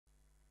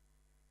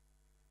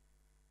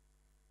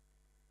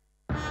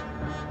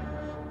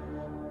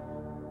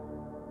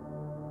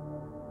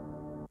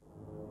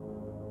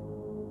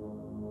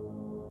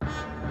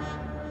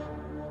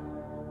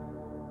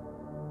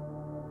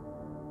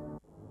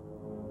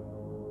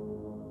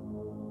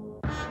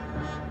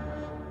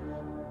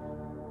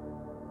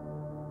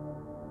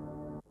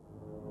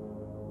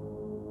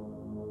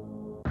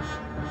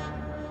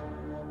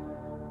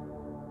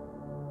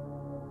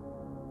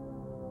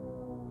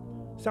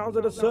Sounds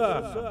of the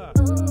surf.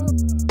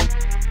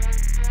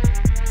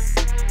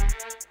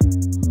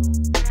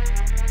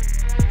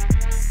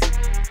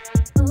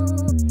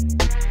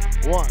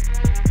 1,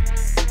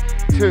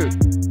 2.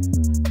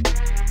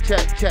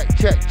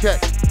 Check.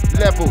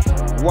 Levels.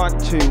 1,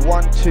 2,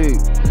 1, 2.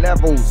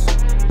 Levels.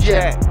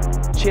 Yeah.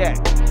 Check.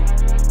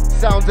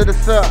 Sounds of the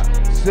surf.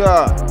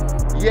 Sir.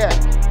 Yeah.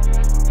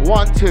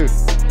 1, 2.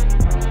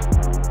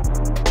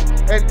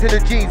 Enter the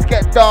G's,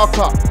 get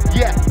darker.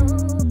 Yeah.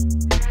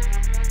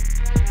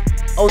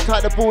 Old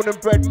tight the born and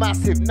bred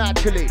massive,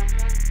 naturally.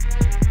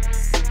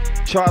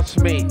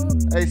 Trust me.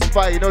 Hey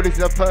Spy, you know this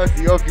is a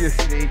Percy,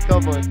 obviously.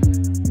 Come on.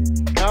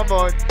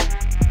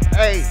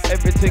 Hey,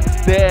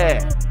 Everything's there.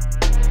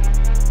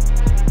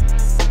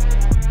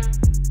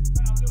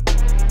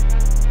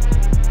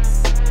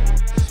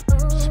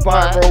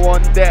 Spyro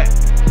on deck.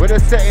 we're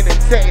just setting.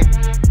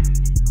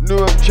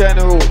 Newham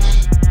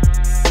Generals.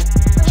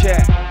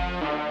 Check.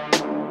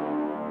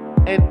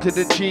 Enter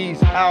the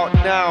G's, out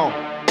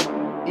now.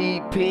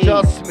 EP.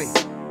 Trust me.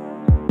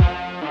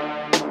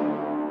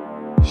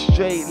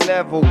 Straight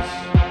levels.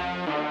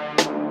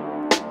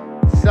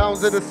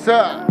 Sounds of the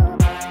surf.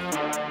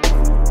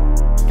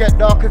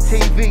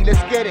 GetDarkerTV,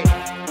 let's get it.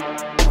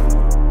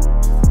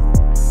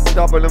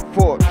 Double and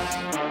Foots.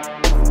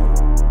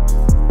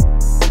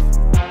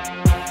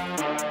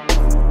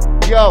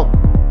 Yo,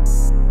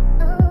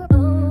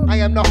 I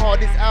am the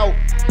hardest out.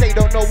 They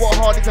don't know what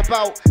hard is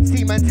about.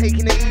 See man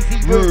taking the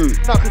easy route.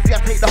 Now cause see I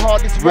take the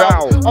hardest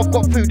route. I've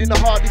got food in the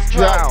hardest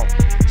drought.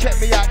 Check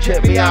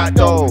me out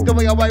though. The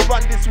way I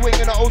run this swing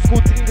and the old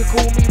school team to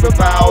call me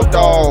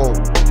Ronaldo.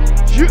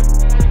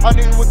 I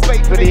knew it was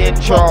fake for the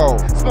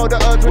intro. Smell the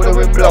earth with the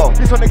wind blow.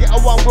 This one to get a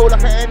one roll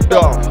like an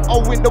endo.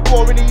 I'll win the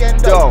war in the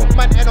endo.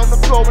 Man end on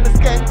the floor when the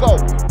scan go.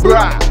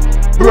 Brah.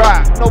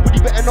 Nobody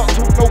better not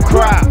talk no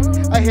crap.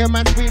 I hear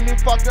man screaming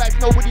fuck like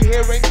nobody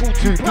here ain't cool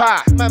to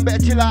pack. Man better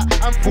chill out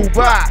and fall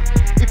back.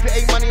 If it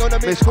ain't money on a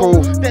missed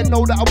call, then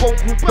know that I won't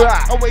call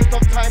back. A waste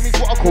of time is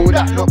what I call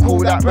that. Not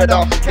call that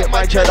brother. Get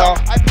my cheddar.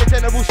 I play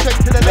general straight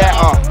to the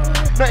letter.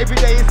 Not every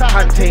day is a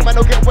hunting. Man,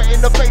 I'll get wet in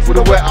the face with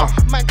a wetter.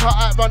 Man can't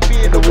outrun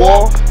me in the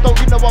war. Don't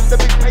you know I'm the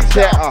big pace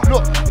setter?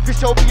 Look, if you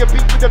show me a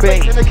beat with a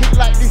bass and a kick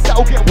like this,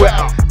 that'll get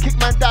wetter. Kick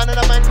man down and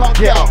a man can't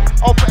get up.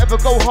 I'll forever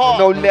go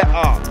hard. No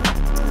letter.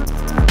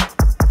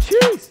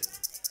 Jeez.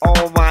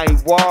 Oh my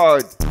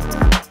word.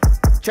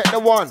 Check the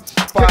one.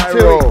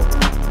 Spyro.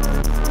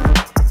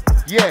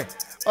 Yeah.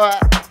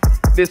 Alright.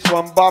 This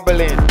one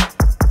bubbling.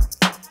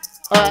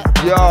 Alright.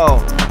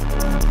 Yo.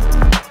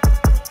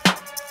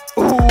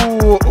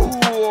 Ooh.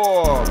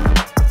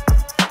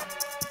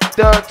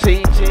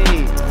 Dirty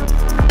G.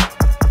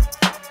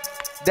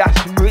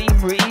 That's me.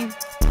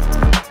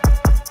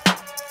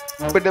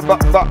 But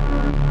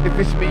if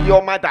it's me,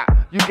 you're mad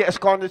at. You get a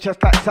scar on the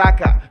chest like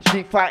Saga.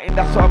 Street fighting,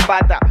 that's what I'm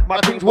bad at. My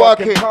thing's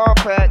working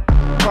perfect.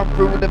 Come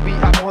through with the beat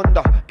like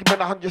Honda. Give me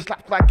the 100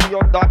 slaps like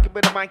Yonda. Give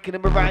me the mic and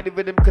I'm riding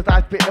with him cause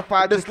I spit the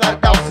fire just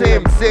like that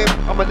Sim.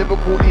 I'm a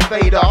lyrical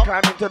invader.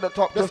 Climbing to the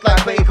top just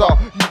like Vega.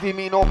 You see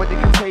me, nobody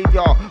can save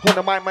ya. On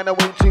the mic, man, I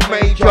way too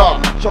major.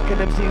 Shocking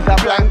MCs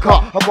like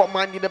Blanca. I got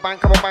money in the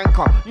bank, I'm a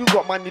banker. You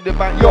got money in the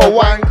bank, you're a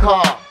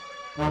wanker.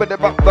 But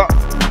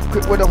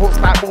quick with the hooks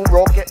like moon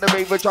rock. Get the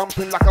raver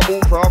jumping like a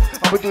bullfrog.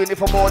 I've been doing it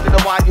for more than a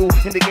while.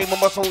 In the game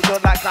I'm a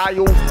soldier like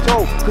Kyle.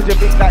 So, cause you're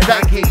big like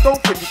Yankee. Don't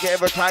think you can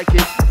ever try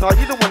kick. No,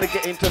 you don't wanna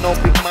get into no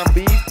big man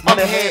beef. I'm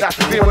the head that's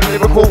the real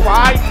lyrical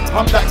fight.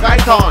 I'm that guy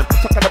on.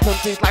 Suck at the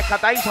pumpkins like a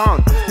dice on.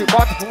 Think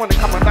bars if you wanna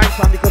come and dice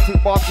on. You can think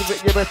bars, give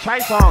it your best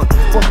try on.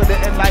 What's at the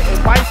end like a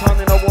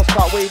bison. And I won't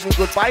start waving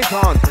goodbye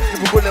on.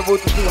 If we're good level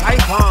to do high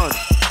on.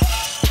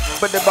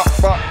 But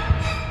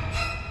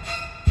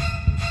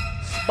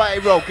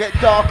Spyro, get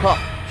darker.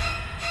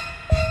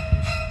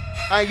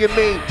 And you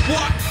mean?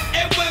 What?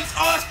 Everyone's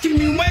asking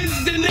me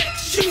when's the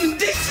next tune?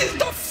 This is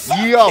the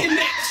fucking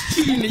next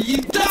tune. Are you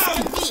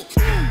dumb?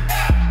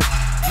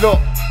 Look,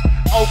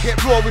 I'll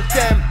get raw with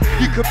them.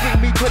 You could bring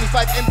me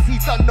 25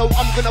 MCs, don't know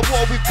I'm gonna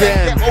war with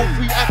them. Get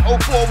 03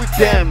 and 04 with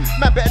them.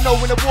 Man better know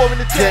when the war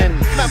in the den.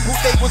 Man thought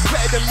they was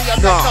better than me.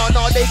 I'm like,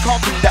 nah, they can't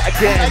beat that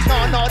again.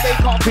 Like, nah, they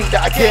can't beat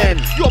that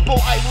again. Your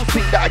boy, I will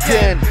sing that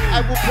again.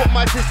 I will put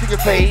my fist in your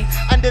face,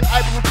 and then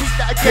I will repeat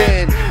that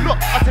again. Look,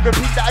 I said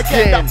repeat that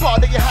again. That bar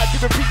that you had,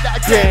 you repeat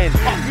that again.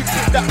 Up you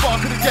spit that bar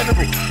to the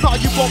general. Nah,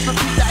 you won't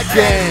repeat that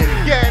again.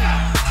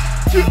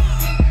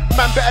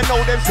 Man better know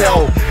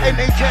themselves.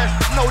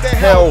 NHS know their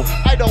hell.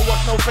 I don't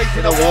want no face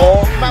in a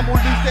war. Man will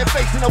lose their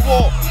face in a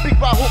war. Big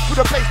right hook for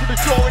the face to the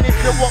jaw. And if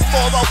you want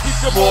more, I'll give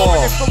you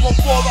more. And if you want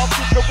more, I'll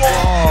give you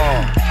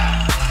more.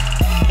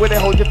 Where the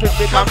hell you think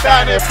we come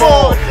down here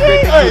for?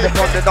 Ready to the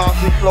on the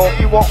dancing floor.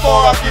 You want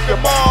more, I'll give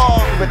you more.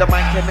 With the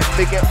mic and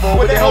we get more.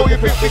 Where the hell you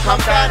think we come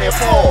down here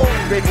for?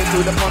 Ready to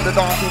the on the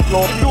dancing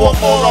floor. You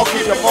want more, I'll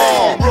give you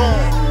more.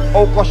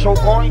 Oh gosh, oh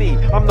golly,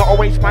 I'm not a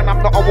waste man,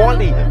 I'm not a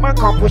wally. Man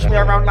can't push me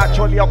around like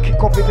Jolly, I'll kick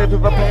off his head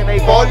with a pen a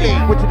volley.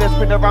 With it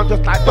spin around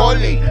just like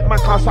Dolly. Man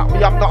can't suck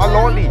me, I'm not a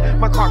lolly.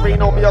 Man can't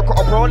rain on me, I got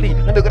a brawly.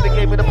 And they're gonna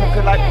give me the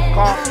pocket like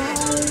car.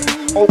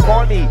 oh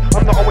golly,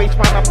 I'm not a waste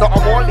man, I'm not a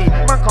wally.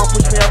 Man can't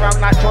push me around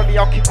like Johnny,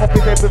 I'll kick off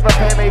his head with a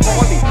pen a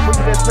volley.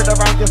 Put it spin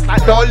around just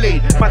like Dolly.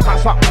 Man can't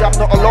suck me, I'm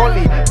not a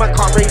lolly. Man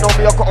can't rain on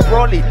me, I've got a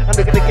brolly. And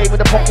look at the game in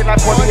the pocket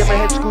like Wally, and my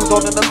head screwed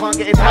on and I can't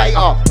get it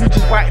tighter.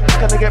 Future's bright and it's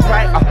gonna get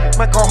brighter.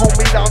 Man can't hold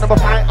me down, I'm a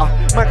fighter.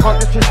 Man can't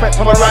disrespect,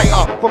 I'm a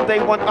writer. From day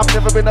one, I've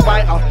never been a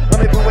biter. I'm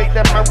heavyweight,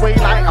 them man way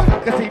lighter.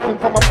 Can see him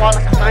from afar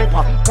like a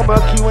sniper. Come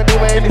on, Q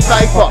anywhere in the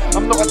cipher.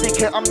 I'm not a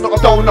dickhead, I'm not a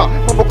donut.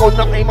 Mama go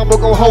nut, aim, Mama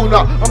go home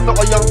up. I'm not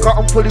a young guy,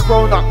 I'm fully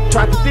grown up.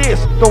 Try to diss,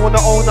 don't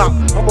wanna own up.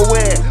 I'm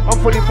aware, I'm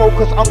fully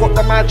focused. I've got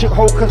the magic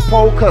hocus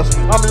pocus.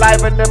 I'm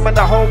live and them and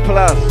the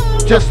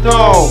hopeless. Just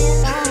know.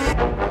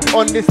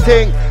 On this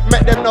thing,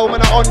 make them know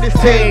when I'm on this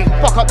thing.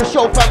 Fuck up the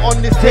show fam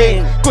on this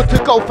thing. Good to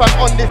go fam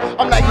on this.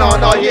 I'm like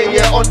nah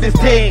yeah on this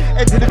thing.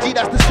 Enter the G,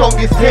 that's the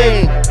strongest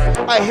thing.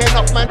 I hear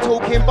enough man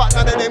talking, but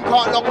none of them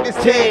can't lock this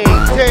thing.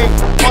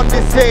 On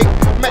this thing,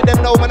 make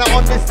them know when I'm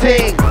on this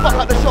thing. Fuck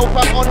up the show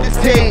fam on this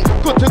thing.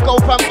 Good to go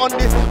fam on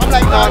this. I'm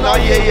like nah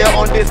yeah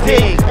on this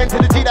thing.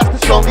 Enter the G, that's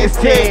the strongest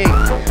thing.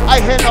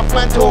 I hear enough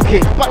man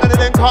talking, but none of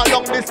them can't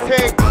lock this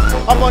thing.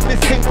 I'm on this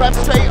thing fam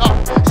straight up.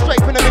 Straight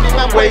from the minute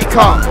man wake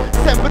up.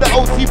 Send for the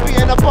OCB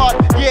and a bud,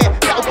 yeah,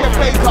 that'll get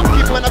fake up.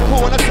 Give man a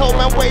call and I tell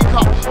man wake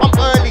up. I'm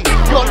early,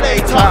 you're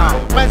later.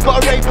 Man's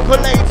got a rave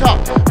because later.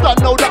 Don't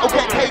know that'll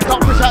get cake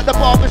up. Push out the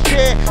barber's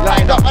chair.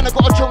 Lined up and I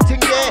got a chunk thing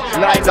there.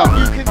 Lined up,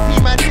 you can see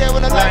man there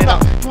when I line up.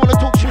 You wanna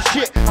talk some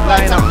shit?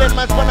 Line up, then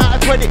man's run out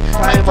of credit.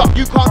 Climb up,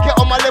 you can't get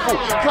on my level.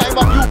 Climb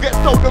up, you'll get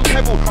stolen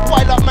pebble.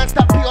 Wild up man,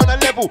 stop be on a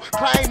level.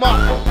 Climb up,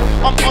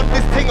 I'm on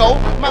this thing oh.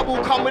 Man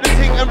will come with a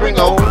ting and ring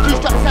oh. 2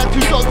 straps and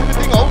 2 dogs to the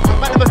ding oh.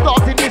 Man never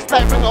starts in this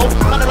like ring oh.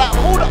 Man are like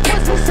hold up,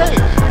 what's he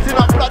saying?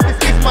 Listen up blood, this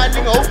is my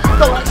lingo.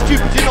 Don't act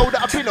stupid, you know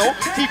that I've been oh.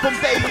 See from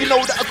day, you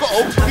know that I got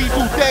oh. These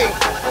all day.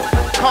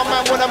 Come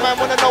man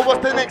wanna know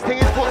what's the next thing.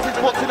 It's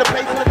what's in the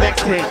place and the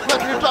next thing.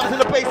 Working the drums in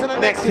the bass and the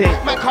next thing.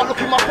 Man can't look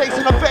in my face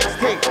and the vex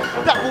thing.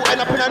 That will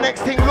end up in the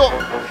next thing. Look,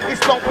 it's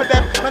long for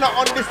them. Man I'm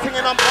on this thing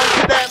and I'm on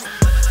to them.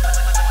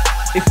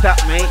 It's that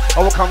mate, I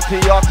will come to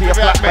your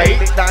flatmate.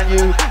 Lick down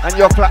you and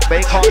your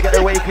flatmate. Can't get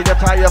away cause you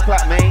tie your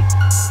flatmate.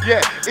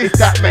 Yeah, it's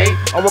that mate.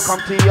 I will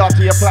come to your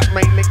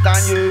flatmate. Lick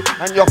down you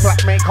and your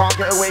flatmate. Can't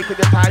get away cause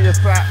you tie your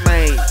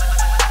flatmate.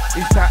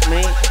 It's that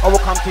mate, I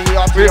will come to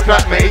your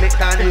flatmate. Lick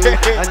down you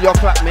and your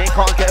flatmate.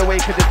 Can't get away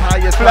cause you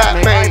tie your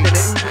flatmate.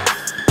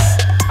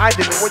 I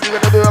did it, what you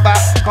gonna do about?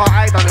 Can't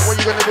I done it,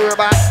 what you gonna do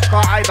about?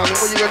 Can't I done it,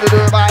 what you gonna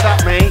do about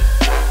that mate?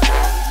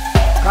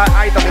 Can't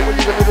I done it, what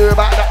you gonna do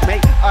about that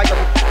mate? I done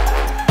it.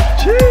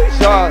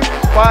 Jesus,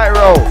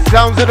 Spyro,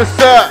 sounds of the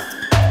sir,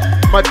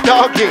 my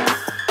doggy.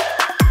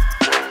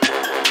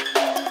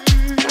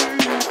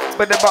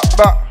 But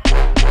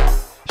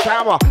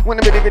shower, when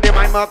the video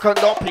my mark and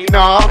copy.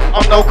 Nah,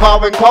 I'm no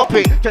carbon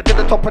copy. Get to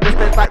the top of the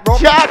stairs like Rob.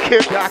 Jack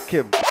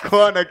him.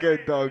 Go on again,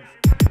 dogs.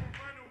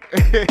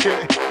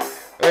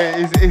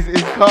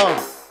 It's calm.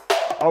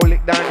 I'll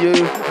lick down you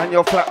and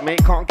your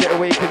flatmate. Can't get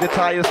away cause the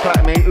tire's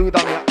flatmate. Who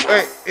done it?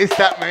 Hey, it's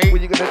that mate.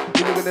 What you gonna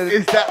do?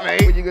 It's that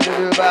mate. What you gonna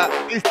do about?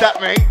 It's that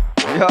mate.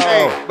 Yo,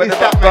 hey, but it's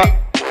that mate.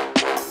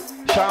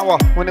 Shower,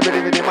 when the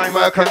video my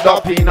Merc and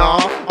Doppy. Nah,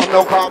 I'm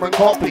no carbon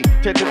copy.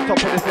 Get to the top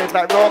of the stairs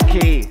like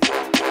Rocky.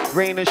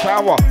 Rain and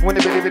shower, when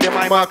the video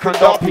my Merc and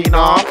Doppy.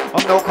 Nah,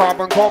 I'm no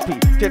carbon copy.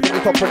 Get to the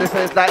top of the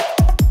stairs like.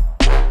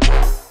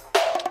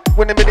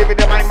 When the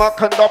video my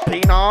Merc and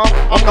Doppy. Nah,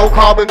 I'm no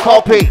carbon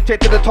copy.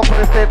 Get to the top of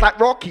the stairs like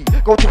Rocky.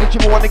 Go to the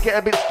gym, I wanna get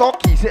a bit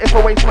stocky. Sit if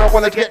I waste my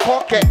wanna get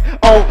cocky.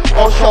 Oh,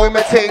 I'll show him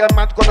a thing. A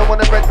man's gonna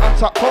wanna red and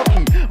suck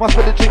cocky. Must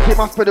for the drink, it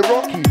must for the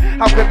Rocky.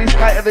 How can this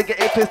guy ever get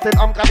it twisted?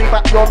 I'm gonna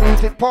back your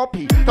music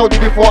poppy. Told you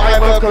before I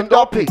work on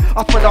Doppy.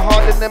 I spend the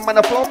hard in them man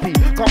a floppy.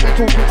 Can't be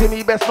talking to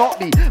me, best not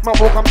be. Man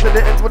will come to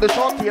the end with a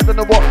shorty. I don't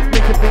know what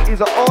make you think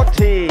he's a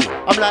OT.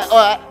 I'm like,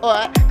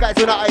 alright, guys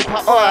on the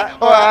iPad,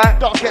 alright.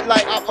 Don't get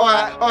light up,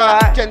 alright.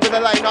 Gender the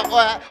line up,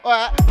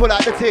 alright. Pull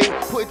out the thing,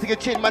 put it to your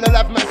chin, man. I'll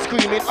have man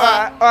screaming,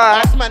 alright.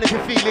 Ask man if you're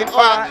feeling,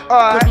 alright.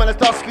 Cause man I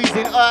start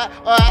squeezing,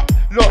 alright.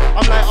 Look,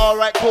 I'm like,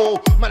 alright, cool.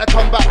 Man, I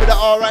come back with a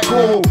alright,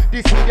 cool.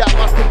 This he that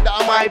must think that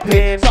I'm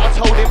hyping. So I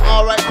told him,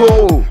 alright,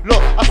 cool.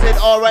 Look, I said,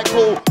 alright,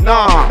 cool.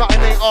 Nah,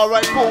 nothing ain't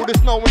alright, cool.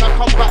 There's no when I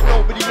come back,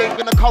 nobody ain't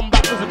gonna come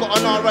back cause I got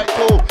an alright,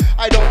 cool.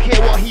 I don't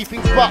care what he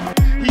thinks, but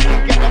he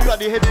can get a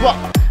bloody head butt.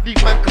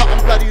 Leave man cut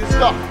and bloody and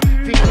stuff.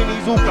 Thinking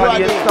he's all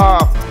bloody and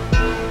stuff.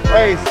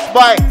 Hey,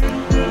 Spike.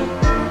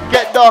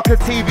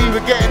 GetDarkerTV,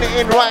 we're getting it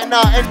in right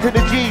now. Enter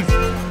the G's.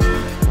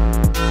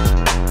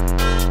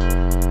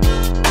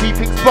 He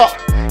thinks but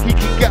he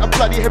can get a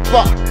bloody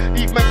headbutt.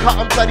 Leave man cut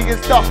and bloody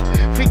and stuff.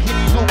 Thinking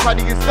he's all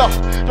bloody and stuff.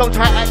 Don't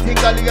try acting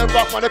gully and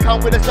rough. Wanna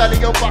come with a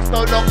stallion bust,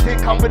 no long thing.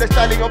 Come with a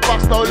stallion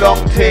bust, no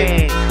long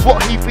thing.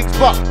 What he thinks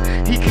but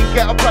he can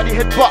get a bloody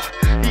headbutt.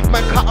 Leave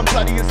man cut and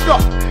bloody and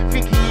stuff.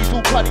 Thinking he's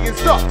all bloody and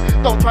stuff.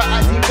 Don't try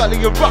acting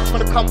gully and rough.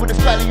 Wanna come with a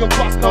stallion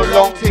bust, no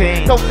long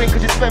thing. Don't think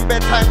cause you spend bare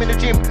time in the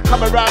gym.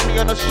 Come around me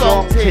on a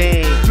strong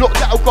thing. Look,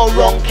 that'll go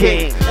wrong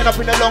king. End up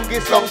in the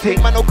longest long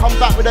thing. Man will come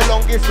back with the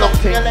longest long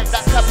thing. And let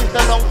that cap is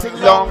the long thing.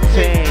 Long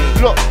thing.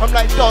 Look, I'm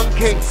like Don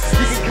King.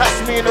 You can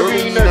catch me in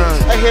arenas.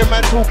 I hear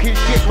man talking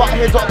shit, but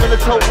here's what I'm gonna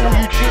tell all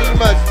you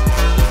dreamers.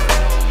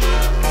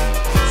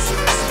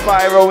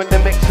 Spyro in the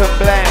mix and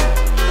blend.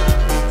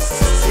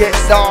 Get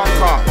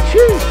darker.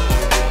 Cheers.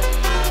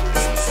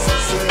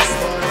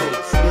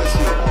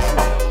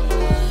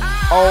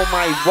 Oh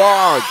my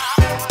God.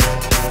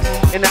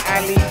 In the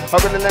alley, I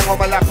really lay on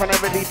my lap and I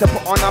ready to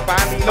put on a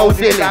bally. No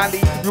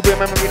dilly, you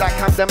remember me like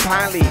Camden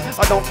Pally.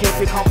 I don't care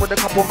if you come with a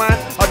couple man,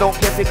 I don't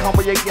care if you come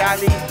with your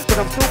galley, but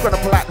I'm still gonna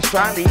pull out the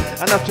strandy,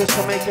 and that's just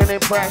to make an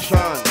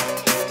impression.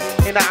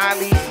 In the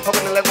alley, I'm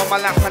gonna lay on my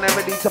lap and I'm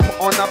ready to put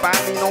on a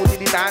bally. No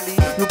dilly dally,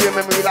 you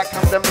remember me like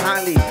Camden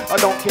Pally. I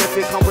don't care if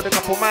you come with a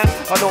couple man,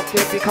 I don't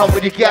care if you come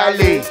with your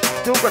galley,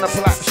 still gonna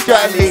pull out the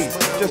strandy,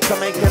 just to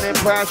make an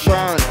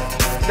impression.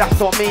 That's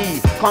not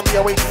me. Come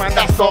your waist, man,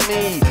 that's not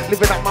me.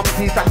 Living at mum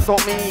teeth, that's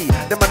not me.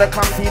 Them other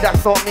clumsy, that's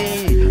not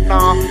me.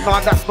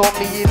 Nah, that's not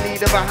me. In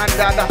need of a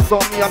handout, that's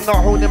not me. I'm not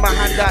holding my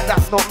hand out,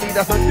 that's not me.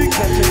 That's a big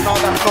tension, no,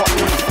 that's not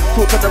me.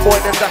 Talk to the boy,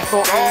 then that's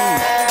not me.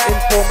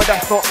 Informer,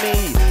 that's not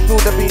me. Do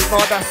the beat,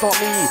 no, that's not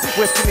me.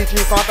 West Indies,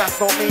 no,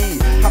 that's not me.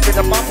 Having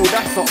a bubble,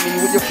 that's not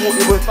me. When you thought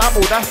it was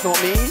bubble, that's not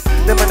me.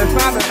 Them in the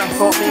silent, that's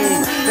not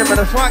me. Them in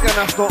the swagger,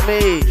 that's not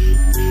me.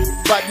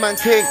 Bad man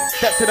ting,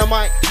 step to the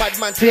mic, bad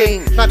man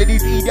ting. None of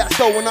these idiots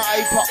so when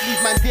I pop,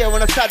 these man there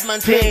on a sad man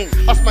ting.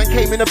 Us man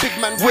came in a big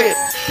man whip,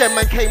 them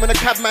man came in a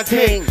cab man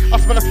ting.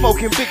 Us man a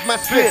smoking big man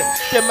split,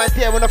 them man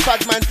there on a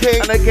fag man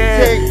ting. And again,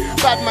 ting,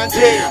 bad man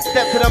ting,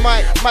 step to the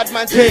mic, mad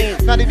man ting.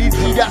 None of these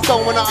idiots so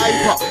when I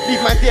pop,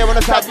 these man there on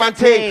a sad man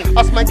ting.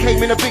 Us man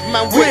came in a big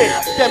man whip,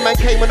 them man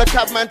came in a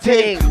cab man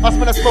ting. Us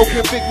man a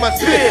smoking big man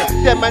split,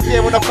 them man there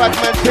on a fag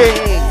man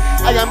ting.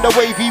 I am the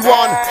wavy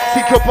one,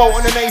 sink your boat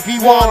on the navy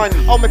one.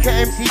 I'll make an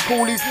MC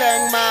call his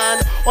lang man,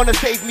 on a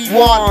save me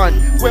one.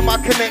 When my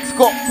connects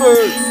got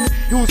through,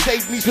 who'll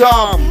save me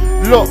some?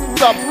 Look,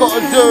 Dub's got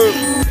a zoom,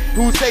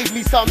 who'll save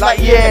me some? Like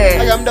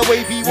yeah, I am the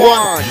wavy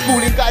one,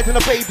 schooling guys on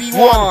a baby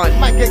one.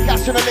 Might get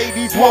cash on a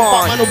ladies one,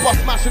 but man will bust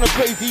smash on a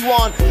crazy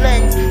one.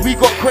 Langs, we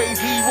got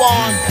crazy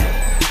one.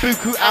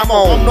 Buku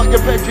ammo, I'm not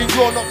your brethren,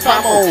 you're not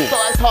famo. So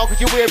I talk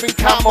cause you're wearing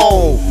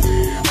camo.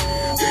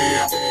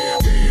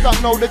 Don't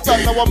know the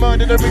done, now I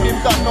murder the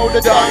rhythm, don't know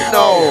the done,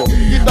 no.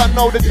 You don't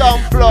know the dumb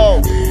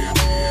flow.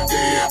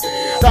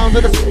 Sounds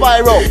of the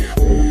Spyro.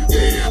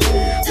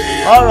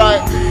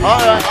 Alright.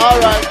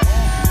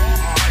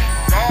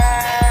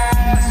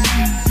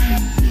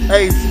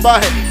 Hey,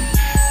 Spy.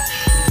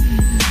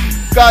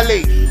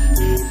 Gully.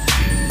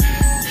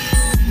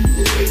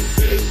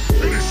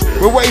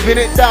 We're waving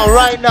it down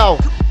right now.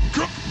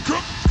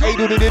 Hey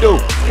do,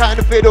 kind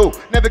of fiddle.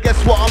 Never guess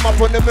what, I'm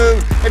up on the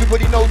moon.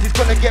 Everybody knows it's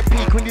gonna get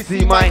peak when you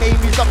see my name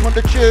is up on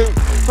the tune.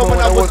 So when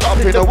I was up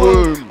in the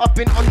womb, I've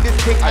been on this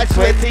thing, I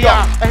swear to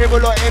ya. I hear a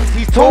lot of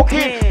MCs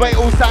talking, but it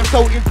all sounds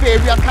so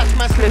inferior. Catch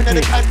man slipping in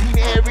the canteen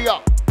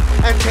area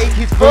and take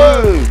his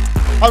food.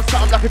 I'm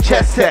something like a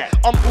chess set,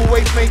 I'm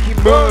always making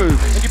moves.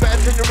 And you better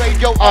turn the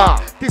radio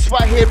up, this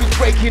right here is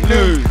breaking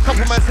news.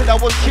 Couple man said I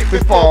was shit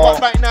before,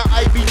 but right now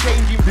I be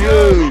changing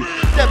views.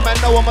 Them man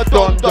know I'm a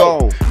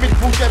dondo,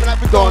 mid-full jamming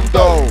like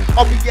Redondo.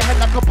 I'll beat your head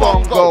like a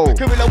bongo,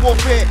 guerrilla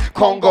warfare,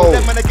 Congo.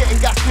 Them man are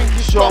getting gas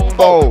drinking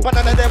strongbow, but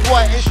none of them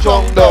boy ain't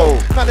strong though.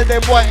 None of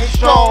them boy ain't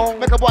strong,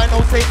 make a boy no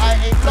say I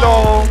ain't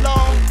long.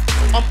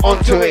 I'm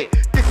onto it,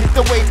 this is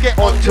the way, get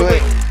onto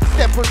it.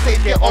 Step on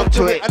stage, get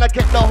onto it, and I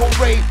get the whole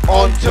rate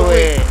onto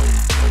it.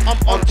 I'm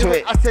onto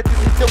it. I said this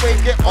is the way,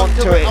 get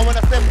onto it. And when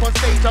I step on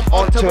stage, I'm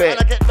onto it, and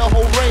I get the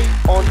whole rate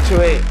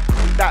onto it.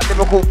 That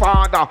lyrical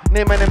father,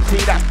 name an MC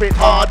that's bit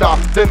harder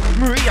than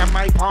me and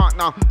my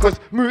partner. Cause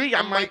me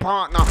and my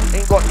partner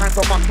ain't got time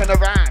for mucking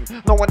around.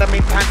 No one that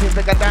makes time to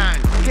take a down.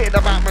 Get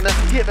the vibe,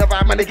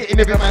 man, getting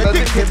every man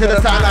addicted to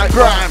the sound like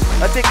Grime.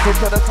 Addicted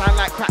to the sound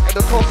like crack in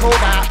the torso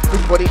that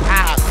this body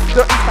has.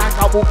 Dirty stank,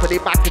 I walk for the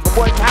back. If the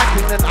boy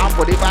catching, then I'm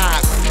for the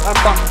back. I'm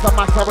busting some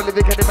mass, I will live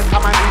it, can even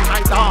come and eat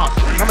my dance.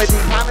 I'm a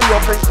deep time in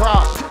your friend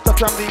cross.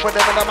 So I'm deep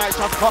whenever the mic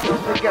just cut.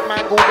 They get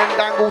mangled and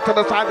dangled to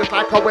the side, it's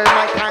like I wear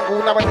my tangle.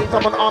 Nowadays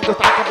someone armed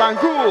just like a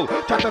bangle.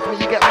 Chat at me,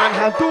 you get man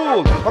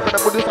handled. I'm gonna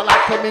put this, I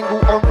like to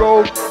mingle on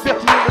road. 50 in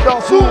the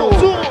dance hall.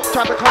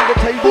 Try to come to the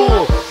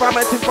table.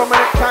 Fermenting from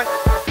an tank.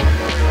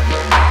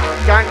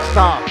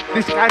 Gangster,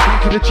 this guy's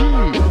into the G.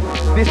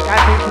 This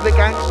guy's into the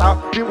gangster.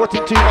 Been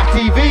watching too much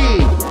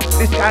TV.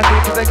 This guy's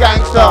into the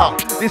gangster.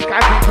 This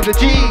guy's into the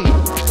G.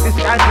 This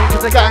guy's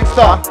into the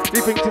gangster. He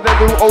thinks to the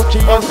real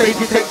OG. On stage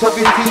he takes off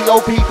his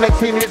T.O.P.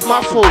 flexing his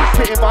muscles.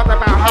 Spitting bars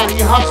about how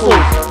he hustles.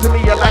 To me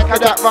you're like a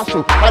Jack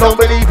Russell. I don't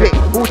believe it.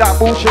 All that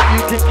bullshit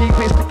you can keep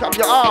it. Stick up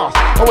your ass.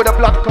 I with a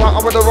blood clot, I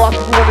with a rust.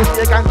 You wanna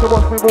see a gangster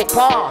watch me walk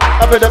past.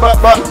 I with a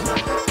butt.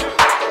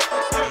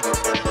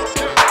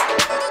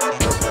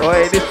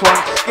 Oi, this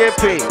one's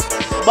Skippy.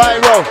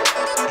 Spyro.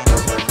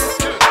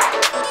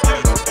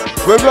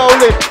 We're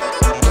rolling.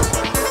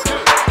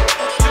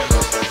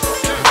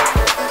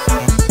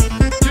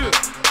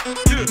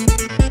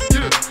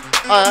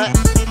 Alright.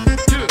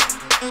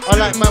 I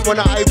like man when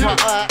I iPod.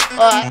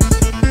 Alright.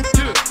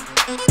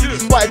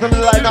 Spice on the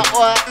line up.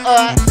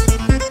 Alright.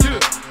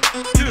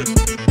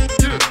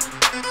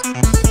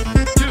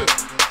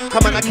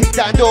 Come on, I kick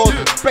down doors,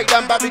 break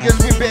down barriers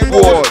with bare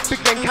walls.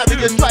 Big men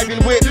carriers driving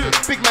whips,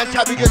 big man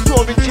chariots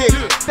drawing chicks.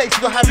 Stacy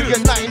got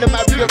Harriet, night in the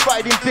Marriott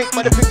riding dick.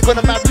 Motherfuckers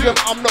gonna marry him,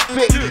 I'm not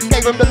fit.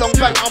 Gave him the long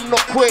bang, I'm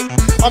not quick.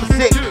 I'm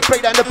sick,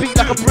 break down the beat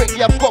like a brick.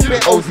 Yeah, I've got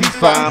bit Ozzy's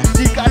fam.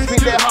 These guys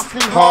think they're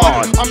hustling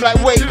hard. I'm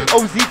like, wait,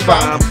 Ozzy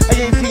fam. I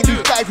ain't seen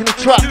these guys in the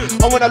trap.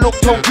 And when I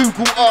looked on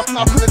Google Earth,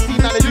 I couldn't see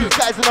none of these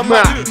guys on the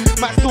map.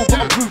 Might still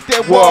gotta prove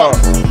their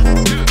worth.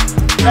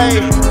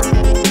 Hey,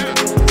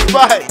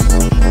 right.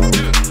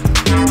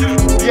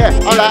 Yeah,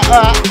 I'm like,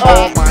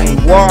 oh my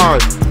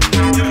word.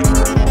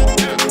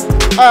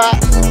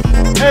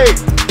 Hey.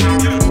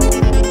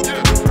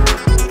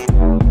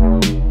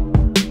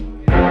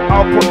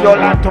 I'll put your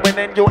life to an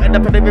end, you'll end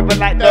up in the river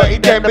like dirty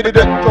den.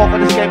 Draw for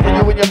this game for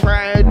you and your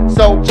friends.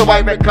 So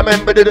I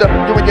recommend you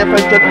and your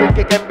friends should think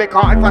again,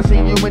 because if I see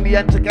you in the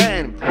end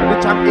again, the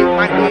time it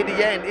might be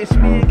the end. It's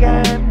me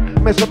again.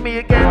 Mess with me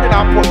again, then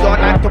I'll put your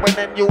life to an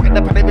end. You end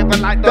up in the river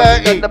like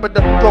dirty den.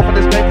 Draw for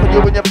this game for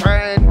you and your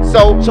friends.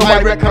 So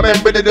I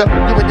recommend you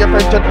and your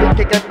friends should think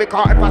again,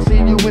 because if I see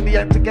you in the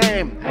end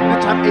again, the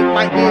time it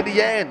might be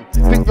the end.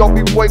 Think you're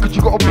big boy cause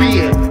you got a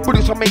beard, but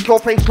this will make your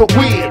face look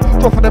weird.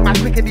 Draw for the man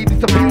quick and he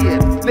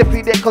disappeared. Left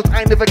me there cause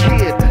I never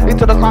cared.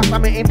 Into the class,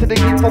 I'm into the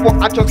heat for what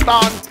I just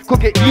done. Could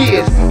get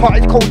years. Heart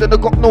is cold and I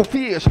got no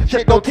fears.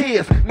 Shed no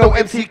tears. No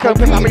MC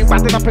company. I've been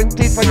ratting up in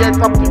teeth for years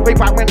from way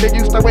back when they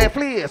used to wear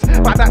flares.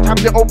 By that time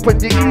they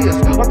opened your ears.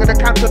 I'm gonna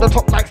count to the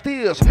top like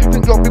stairs.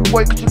 Think you're a big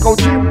boy cause you go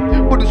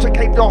gym, but this will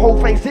cave your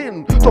whole face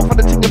in. Talk for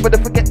the thing, you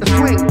better forget the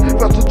swing.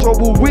 First the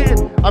job will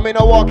win. I'm in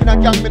a walk in a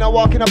gang, in a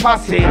walk in a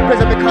posse.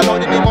 Present me call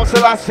out the name of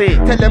Selassie.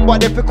 Tell them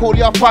what they fi call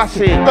you a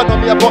fussy. Don't know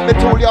me about me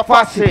told you a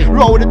fussy.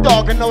 Roll the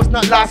dog and no it's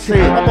not lassie.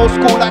 I'm old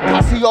school like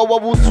Casio.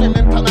 I will swim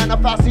in Tanana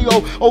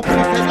Fascio. Open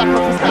his head like a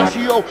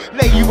pistachio.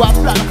 Lay you out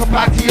flat like a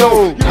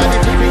patio. You might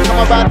need to think I'm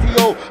a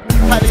batio.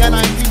 Italian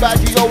I see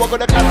Baggio. I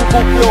got a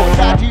classical feel,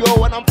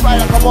 Daggio. And I'm fly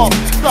like I'm off,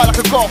 fly like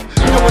a golf.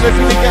 You don't wanna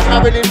see me get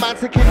Marilyn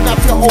Manson kidnap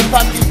your whole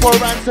family for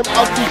ransom.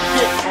 I'll do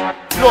shit.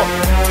 Look,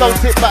 don't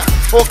sit back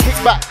or kick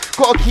back.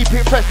 Gotta keep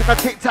it fresh like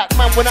a tic-tac.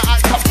 Man, when I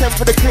act up, send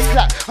for the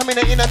click-clack. I'm in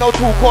a no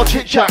talk or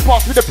chit-chat.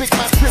 Pass with a big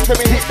man sprint, let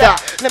me hit that.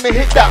 Let me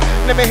hit that,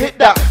 let me hit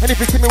that. And if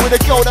you see me with a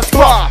girl, that's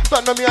bar.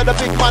 Don't know me on the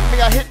big man,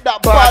 me I hit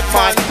that bad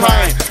man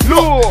time.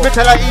 Look, me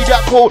tell I eat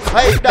that cold,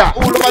 I hate that.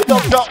 All of my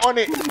dogs are on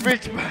it.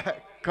 Rich man,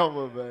 come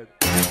on man.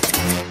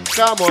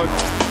 Come on.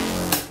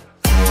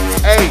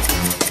 Hey,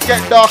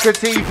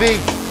 GetDarkerTV.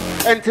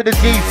 Enter the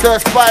G, Sir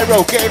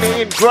Spyro, getting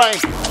it in, Grime.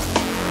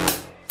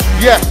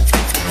 Yeah.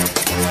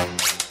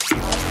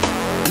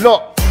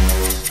 Look,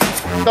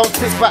 don't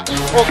sit back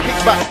or kick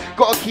back.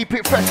 Gotta keep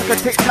it fresh like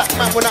a tic-tac.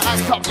 Man, when I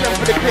act up, send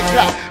for the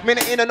click-clack.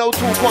 Minute in a no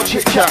talk or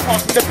chit-chat.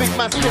 Pass me the big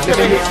man strip,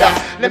 let me hit that.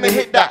 Let me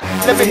hit that,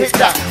 let me hit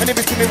that. And if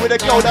you see me with a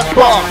girl, that's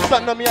bar.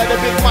 Don't know me on the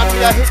big man,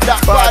 me I hit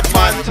that bad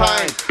man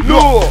time.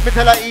 Look, me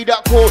tell I eat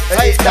that cold,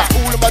 I hit that.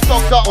 All of my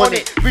dogs are on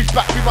it. Reach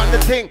back, we run the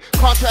thing.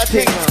 Can't try a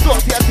thing, don't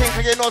see a thing,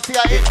 cause you know see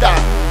I hit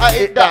that. I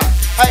hit that,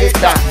 I hit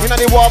that. You know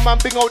the war man,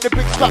 bring out the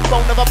big strap,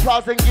 round of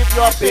applause and give you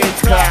a big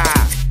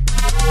clap.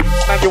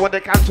 Now you want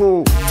to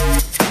cancel,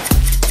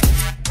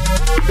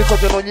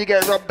 because you know you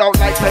get rubbed out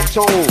like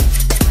petrol.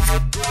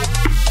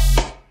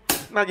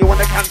 Now you want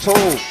to cancel,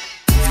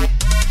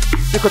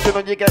 because you know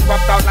you get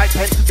rubbed out like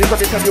pencil. Because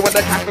they tell you when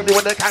they cancel,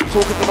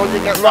 because you know you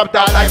get rubbed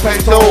out like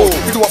pencil.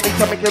 You want me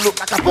to make you look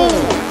like a fool.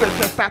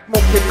 Just start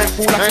smoking men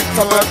fool like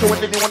commercial, and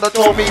then you want to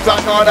throw me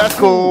back, oh that's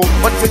cool.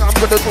 One thing I'm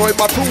gonna throw in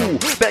my tool.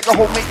 Better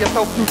home, make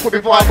yourself useful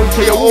before I move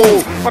to your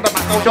wall. But I'm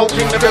not no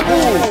joking, never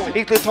cool.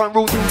 It's the time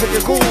routine to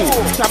your cool.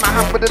 Time I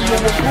have with the new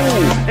and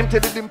cool. Empty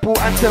the dimple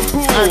and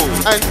temple.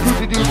 And who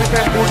did you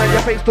resemble? Now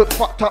your face stood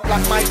fucked up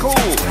like Michael.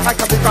 I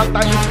can be gone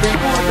down, you scream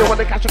cool. If you want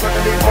to catch, you're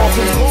gonna need more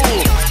people.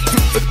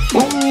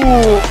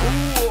 Ooh,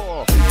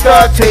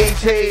 dirty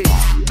tea.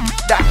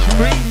 That's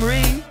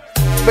me.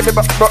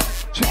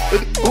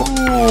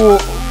 Ooh.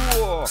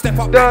 Step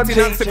up, acting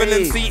uncivil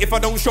and see if I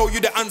don't show you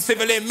the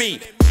uncivil in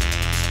me.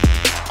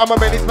 I'm a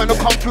menace man who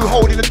come through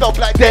holding the dog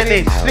like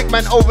Dennis. Lick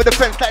man over the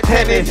fence like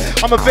tennis.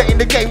 I'm a vet in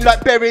the game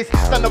like berries.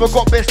 Son of I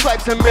got bare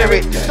stripes and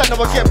merit. Son of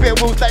I get bare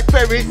rules like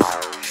Ferris.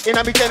 In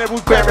a me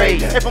generals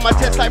berry. If I'm a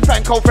test like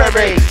Franco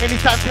Ferry.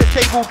 Anytime test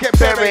they will get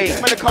buried.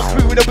 Man I come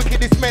through with the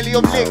wickedest smelly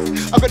of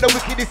licks. I got the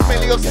wickedest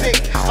smelly of sick.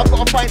 I've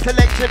got a fine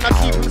selection. I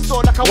keep them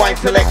stored like a wine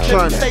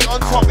selection. Stay on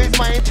top is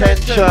my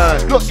intention.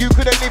 Look, you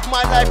couldn't live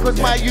my life cause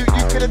my you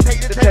couldn't take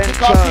the tension.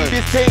 Can't see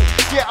this thing.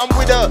 Yeah, I'm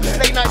with her.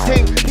 Late night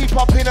thing. Keep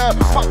up in her.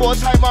 Fuck all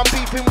time I'm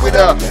beefing with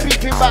her.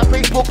 Beefing back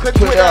Facebook and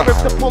Twitter.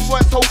 If the pum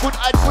weren't so good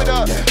I'd quit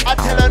her. I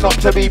tell her not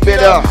to be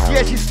bitter.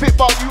 Yeah, she spit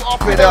about you off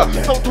with her.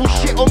 Don't do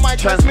shit on my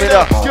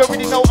transmitter. You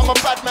already know I'm a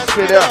bad man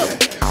spitter.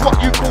 What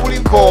you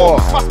calling for?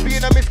 Must be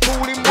in a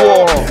miscalling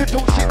war. You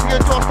talk shit to your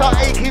jaw, start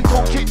aching.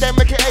 Talk shit, then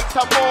make it ache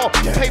some more.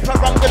 Paper,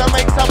 I'm gonna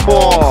make some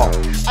more.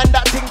 And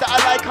that thing that I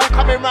like, I'm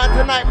coming round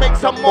tonight, make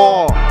some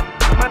more.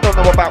 Man don't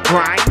know about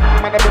Grime.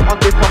 Man I've been on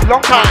this from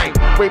long time.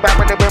 Way back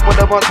when they went with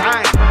the one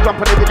time.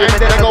 Jumping every day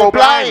and then I go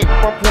blind.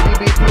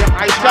 140 BPM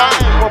I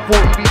shine.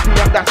 140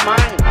 BPM that's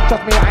mine.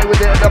 Trust me, I was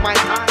there at my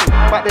time.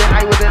 But then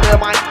I was there at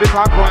my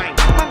because Grime.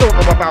 Man don't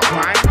know about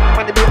crime.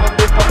 Man they be on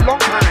this for a long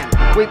time.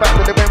 Way back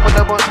when they went with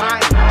the one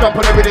time.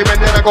 Jumping every day and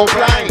then I go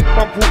blind.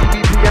 140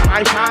 BPM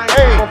I shine.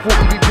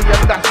 140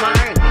 BPM that's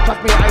mine.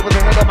 Trust me, I was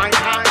ahead of my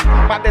time.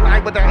 But then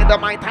I was ahead of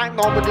my time.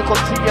 Nobody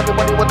could see,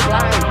 everybody was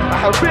blind. I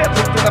had real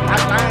things to the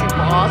pipeline,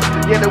 boss.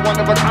 Yeah, they one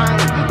of a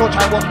time. Don't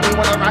try watch me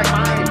when I write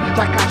mine.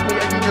 Try catch me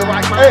in your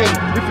right mind.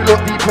 If you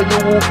look deeper, you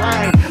will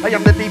find I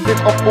am the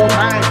deepest of all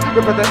time.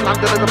 Represent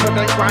London and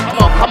represent Grime.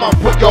 Come on,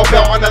 put your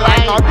belt on the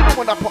line. I didn't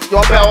want to put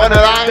your belt on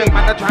the line.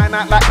 Man, they're trying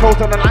out like close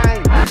on the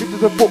line. This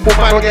is a football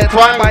man, don't get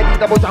twined. By D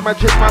Double Jam and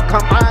Chip man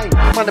combine.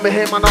 Man, let me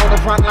hear man on the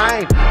front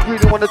line.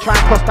 Really want to try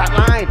and cross that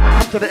line.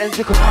 Come to the end,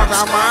 you can come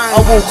down mine. I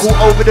walk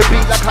all over the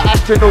beat like an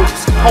astronaut.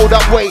 Hold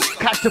up, wait,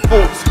 catch the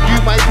fall. You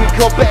might think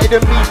you're better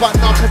than me, but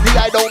nah, cause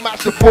I don't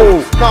match the fall.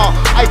 Nah,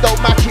 I don't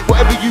match it.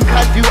 Whatever you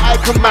can do, I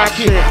can match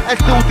it. And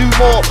still do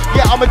more.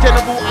 Yeah, I'm a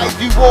general, I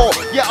do war.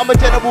 Yeah, I'm a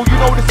general, you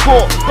know the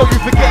score. Don't you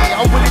forget it,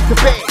 I'm willing to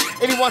bet.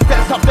 Anyone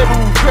sets up their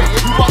rules great.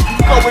 Everyone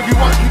can go,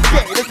 everyone can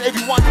get it. Does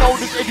everyone know,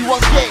 does everyone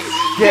get it?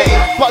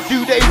 Yeah, but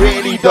do they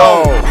really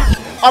though?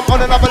 I'm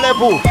on another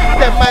level,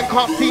 them man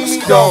can't see me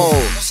though.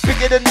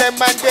 Bigger than them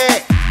man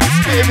there.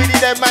 Really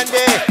them man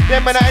there.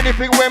 Them man are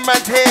anything when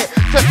man's here.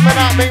 Just man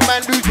out, make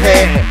man lose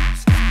hair.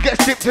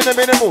 Get stripped to the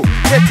minimal,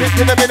 get stripped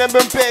to the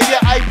minimum bare. Yeah,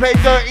 I play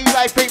dirty,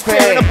 life ain't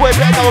fair. And the boy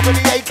better know over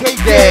the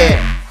AK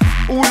there.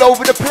 All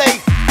over the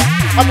place,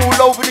 I'm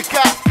all over the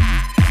gap.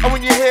 And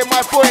when you hear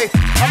my voice,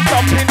 I'm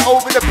jumping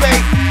over the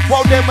bass.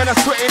 While them when I'm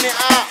sweating it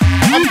out,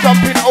 I'm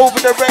jumping over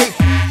the race.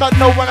 Don't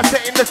know when I'm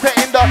setting the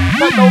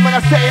don't know when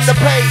I'm setting the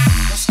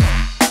pace.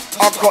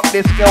 I've got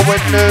this girl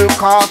with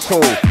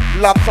Newcastle.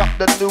 Loves up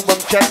the Newham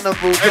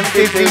Generals and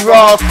Dizzy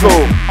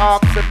Rascal.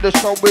 After the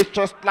show it's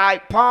just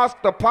like pass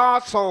the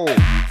parcel.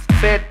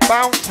 Bed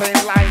bouncing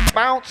like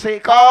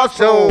bouncy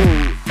castle.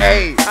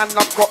 Hey, and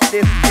I've got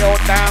this girl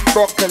damn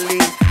broccoli.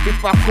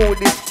 If I call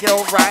this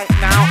girl right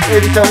now,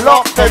 it's a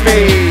lot for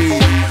me.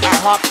 At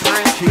half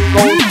time she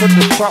goes to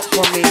the shop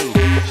for me.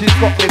 She's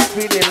got me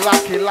feeling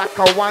lucky like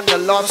I won the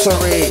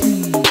lottery.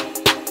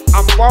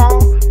 I'm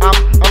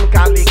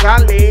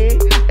Cali.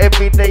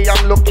 Every day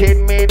I'm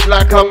looking made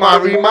like a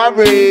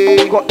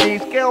Murray. Got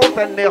these girls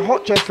and they're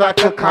hot just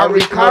like a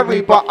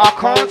curry. But I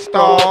can't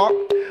stop.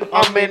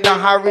 I'm in a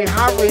hurry.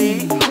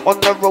 On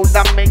the road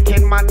I'm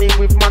making money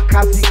with my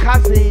kazi.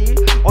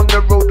 On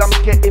the road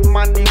I'm getting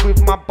money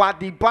with my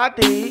body.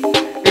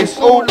 It's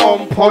all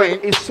on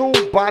point. It's all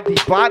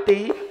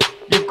body.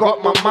 You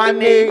got my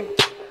money.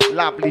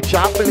 Lovely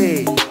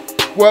jubbly.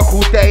 Work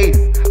all day,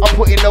 I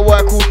put in the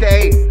work all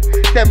day.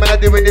 Them man are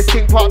doing this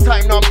thing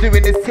part-time, now I'm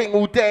doing this thing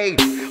all day.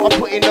 I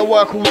put in the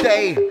work all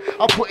day,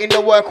 I put in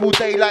the work all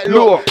day. Like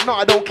look, no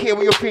I don't care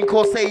what you think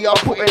or say, I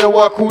put in the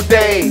work all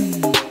day.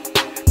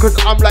 Cause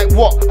I'm like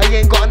what, I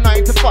ain't got a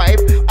 9 to 5.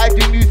 I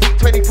do music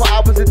 24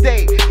 hours a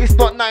day. It's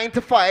not 9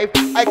 to 5,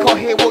 I can't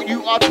hear what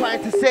you are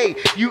trying to say.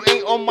 You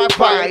ain't on my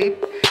vibe.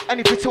 And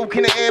if you're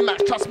talking an Air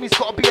Max, trust me it's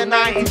gotta be a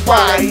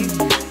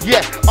 95.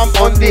 Yeah, I'm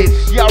on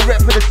this. Yeah, I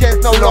rep for the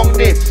sense, no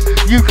longness.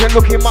 You can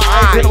look in my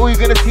eyes and all you're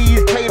gonna see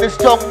is pain and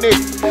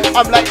strongness.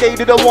 I'm like they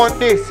didn't want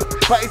this,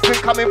 but it's been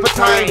coming for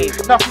time.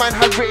 Enough man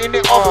has written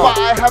it off, but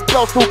I have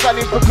girls still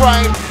gunning for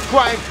Grime.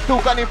 Still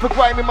gunning for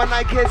Grime. In my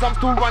Nikes, I'm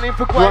still running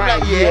for Grime.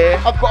 Like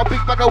yeah, I've got a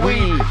big bag of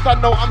weed, so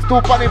I know I'm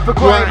still running for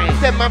Grime.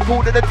 Them man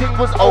thought that the thing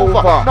was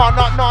over.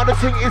 No, the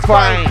thing is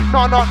fine.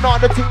 No,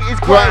 the thing is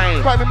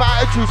Grime. Grime in my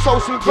attitude,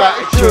 social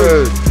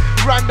gratitude.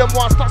 Random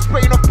ones, stop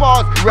spraying off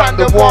bars.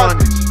 Random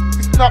ones.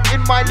 Up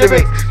in my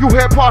lyrics, you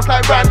hear parts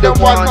like random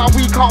ones. Now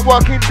we can't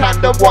work in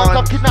tandem ones.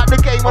 I'll kidnap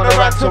the game on a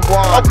ransom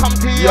one. I'll come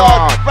to your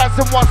yard,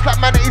 ransom one, slap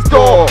man at his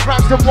door.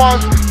 Ransom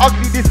ones,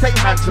 ugly this ain't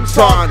handsome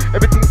son.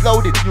 Everything's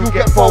loaded, you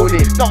get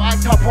folded. Don't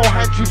act up or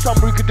hand you some.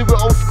 We could do it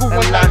old school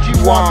and land you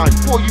one.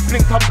 Before you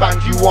blink, I'll bang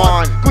you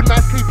one. Good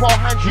night sleep, I'll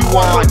hand you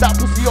one. That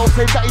pussy all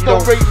say that he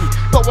don't rate me.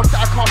 Don't watch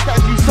that, I can't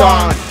stand you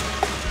son.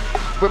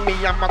 With me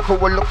and my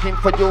crew are looking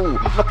for you.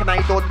 Looking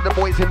at you, the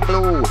boys in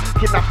blue.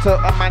 Kidnap to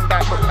a man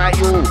that look like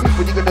you.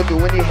 What you gonna do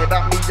when you head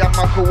at me and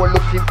my crew are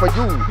looking for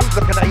you?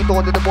 Looking at you,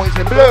 the boys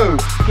in blue.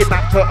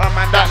 Kidnap to a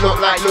man that look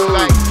like you.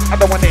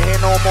 I don't wanna hear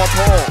no more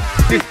talk.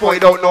 This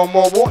boy don't know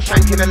more walk.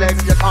 Shanking the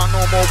legs, you can't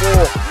no more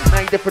walk.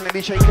 Now you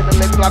definitely shaking the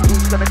legs like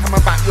who's gonna come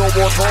and back your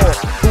war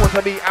talk. Who wants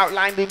to be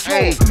outlined in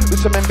hey,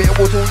 listen and be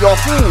able to your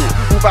fool.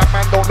 Who back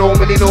man don't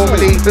normally.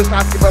 Just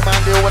ask if a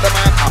man deal with a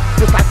man up.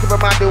 Just ask if a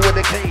man deal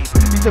with a case.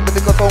 He said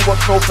don't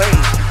watch no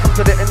face. Come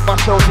to the end by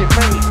shows your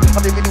face. I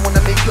didn't really wanna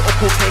make it a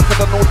cool case,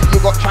 cause I know that you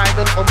got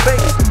China on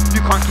base.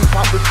 You can't keep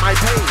up with my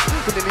pace.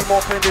 Couldn't be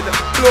more friendly than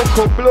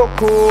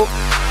Blocko.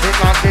 In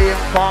a name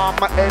for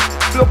my head.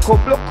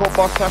 Blocko,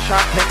 boss a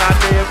shot in a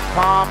name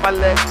for my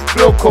leg.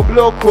 Blocko.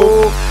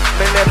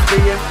 Me left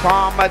the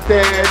informer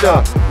dead.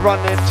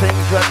 Running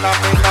things when I'm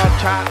in a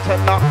chat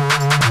enough.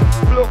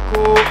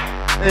 Blocko.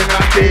 in a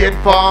the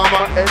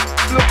informer.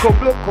 Look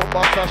up,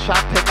 boss a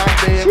shot in a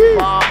the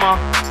informer.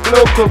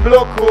 Look,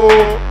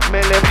 me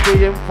left the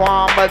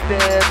informer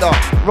dead.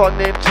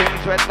 Running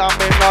things when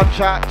I'm in no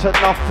chat to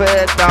no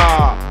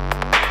feather.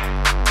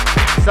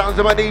 Sounds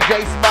of my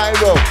DJ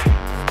Spyro.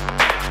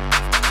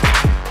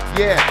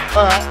 Yeah,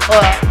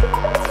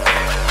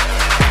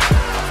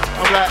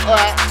 I'm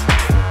like,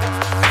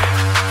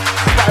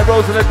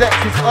 Spyro's on the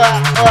decks is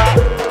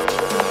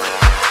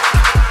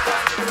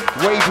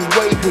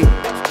wavy.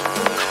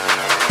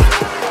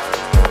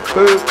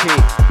 Spooky.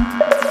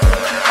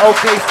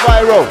 Okay,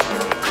 Spyro.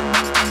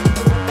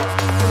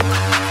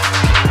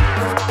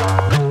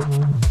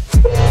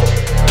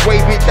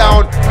 Wave it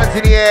down, hands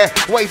in the air.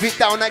 Wave it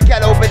down, that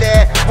gal over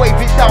there. Wave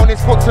it down, it's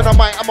foot on the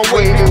mic. I'ma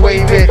wave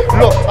it.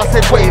 Look, I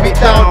said wave it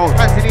down,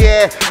 hands in the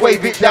air.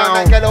 Wave it down,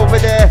 that gal over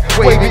there.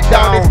 Wave it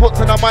down, it's foot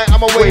on the mic.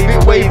 I'ma wave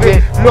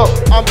it. Look,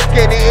 I'm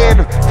getting it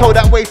in. Told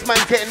that waste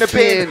man get in the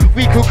bin.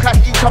 We could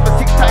clash each other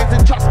 6 times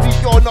and trust me,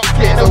 you're not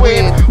getting a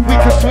win. We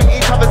could swing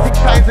each other 6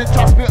 times and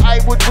trust me, I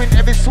would win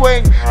every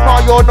swing.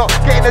 No, you're not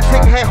getting a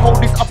thing. Here,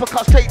 hold this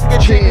uppercut straight to your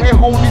chin. Here,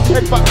 hold this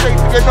head back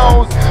straight to your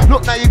nose.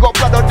 Look, now you got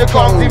blood on your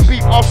gums. In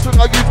beef off swing,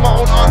 I use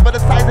my own arms, but the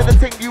size of the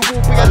thing, you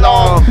will be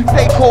alarmed.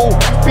 Stay cool,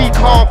 be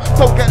calm,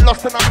 don't get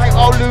lost in a height,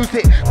 I'll lose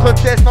it. Cause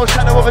there's no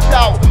shadow of a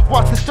doubt.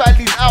 Once the stride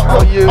leads out,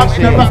 look, I'm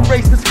in a rat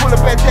race that's full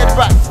of dead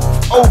rats.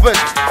 Overs,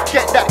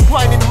 get that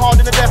grinding hard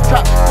in the death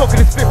trap. Talking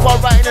the spit while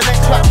writing the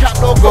next trap. Trap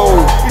no go.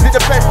 Is it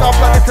the best? No,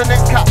 blood, it's the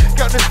next cap.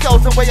 Get on the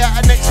scales and way out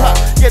the next trap.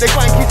 Yeah, the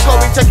grind keeps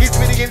going, check his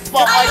video in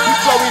spot. I keep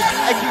going,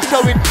 I keep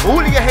showing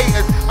all of your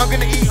haters. I'm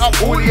gonna eat up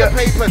all of your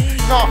papers.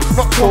 Nah,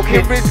 not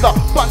talking Rizzler.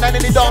 But now in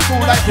the dance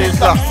all like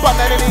Rizzler. But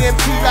now in the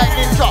MC like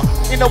Ninja.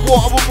 In the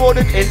water we're more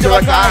than ninja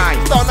a guy.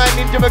 Start 9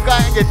 ninja a guy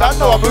and you don't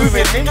know I'm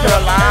moving ninja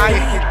alive.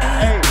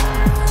 Hey.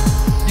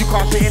 You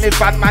can't sit in this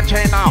bad man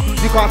chain now.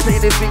 You can't sit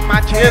in this big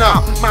man chain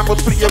now. Man will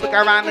split your big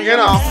around and you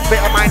know.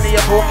 Bit of mind that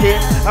you're talking.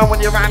 And when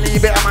you're around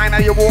you bit of mind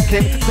how you're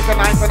walking. Stick a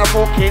knife and a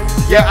forking.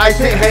 Yeah, I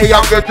sit here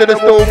younger to the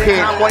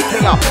stalking. I'm white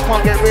killer,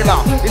 can't get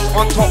realer. It's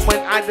on top when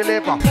I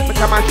deliver. Make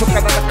a man shook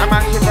and make a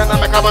man shiver and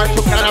make a man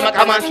shook and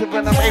make a man shiver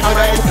and make a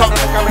man shook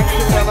and make a man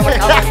shiver and make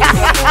a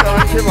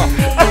man shiver.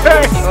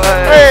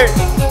 Hey,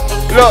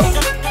 look.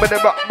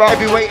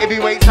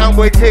 Heavyweight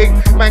soundboy ting.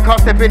 Man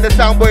can't step in the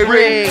soundboy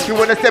ring. You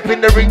wanna step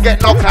in the ring,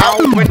 get knocked out.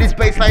 When this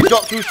bassline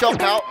drops, you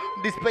shock out.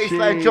 This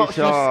bassline drops,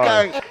 you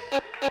skank.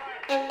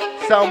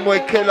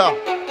 Soundboy killer.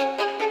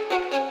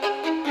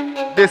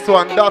 This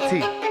one,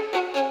 Dotty.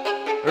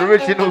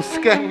 Original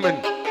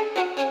Skankman.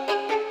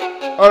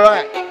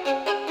 Alright.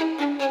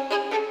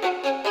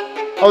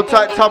 Hold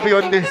tight Tubby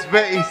on this,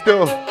 Betty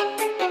still.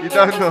 You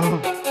don't know.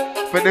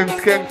 But them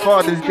Skank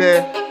fathers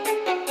there.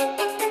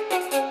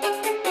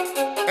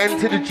 N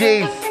to the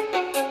G's.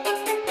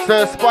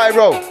 Sir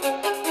Spyro.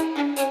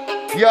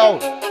 Yo.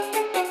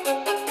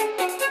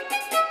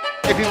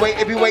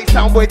 Heavyweight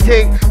soundboy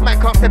ting. Man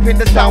can't step in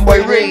the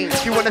soundboy ring.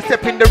 You wanna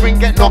step in the ring,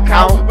 get knocked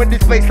out. When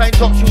this bassline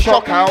drops, you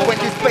shock out. When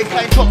this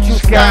bassline drops, you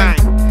skank.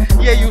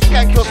 Yeah, you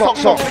skank your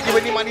socks off. Pay you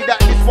any money that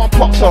this one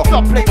pops off.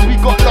 Some places we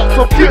got lots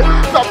of you.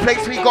 Some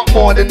places we got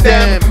more than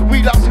them.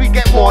 We lots, we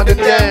get more than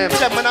them.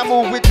 Them when I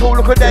move with two,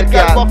 look at that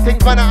gang box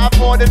things, man, I have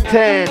more than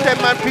 10. Them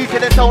man free to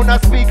the tone, I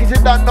speak, you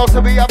don't know,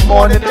 so we have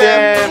more than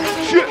them.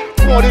 Shit,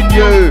 more than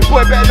you.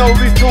 Boy, better know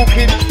who's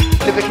talking.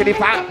 Ridiculously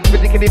fat,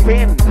 ridiculously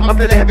thin. I'm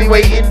the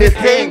heavyweight in this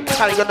thing.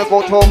 I ain't gonna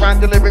go to around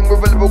delivering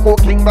with a lyrical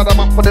king, but I'm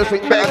up for the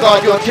swing. Better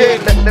guard your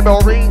chin. Let the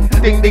bell ring,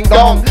 ding ding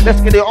dong.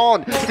 Let's get it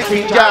on.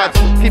 16 jabs,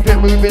 keep it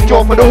moving.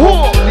 Jaw for the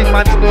hook. This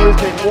man's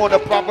snoozing. Warner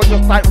brother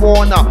just like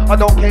Warner. I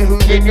don't care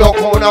who's in your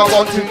corner. I've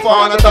gone too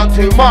far and I've done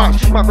too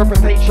much. My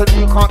reputation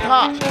you can't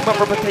touch. My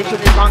reputation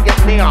you can't get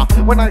near.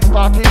 When I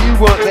started you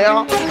weren't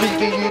there.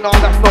 Leaving you know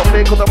that's not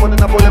fair, cause I'm on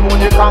another level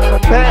and you can't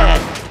compare.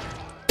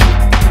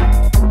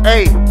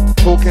 Hey,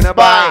 talking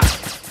about.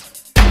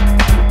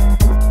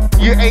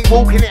 You ain't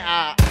walking it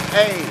out.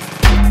 Hey,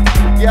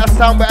 yeah, I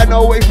sound better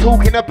know what he's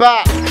talking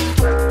about.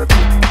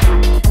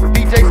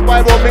 DJ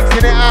Spyro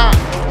mixing it out.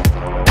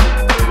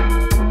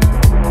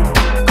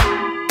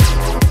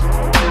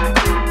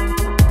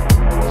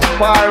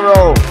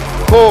 Spyro,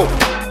 cool.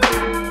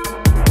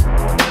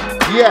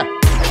 Yeah.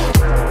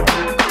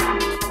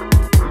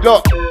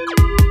 Look.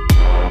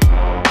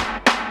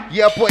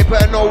 Yeah, boy,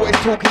 better know what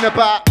he's talking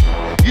about.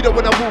 You don't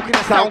wanna walk in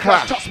a sound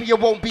clash. Trust me, you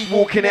won't be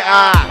walking it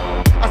out.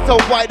 I saw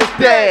wide as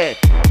dead.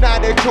 Now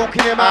they're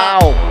choking him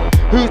out.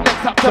 Who's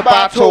next up to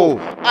battle?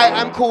 I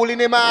am calling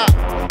him out.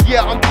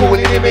 Yeah, I'm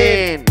calling him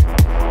in.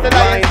 The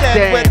lion's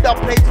dead when the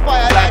place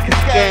fire like a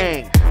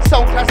skank.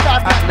 Sound clash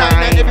start at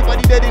 9 and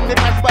everybody dead in the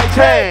clash by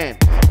 10.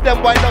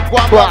 Them white dog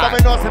one, but I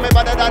know some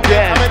better than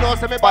them. I know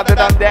some better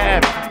than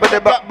them. But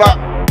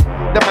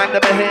the man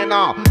never here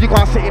now. You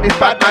can't sit in this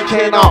bad man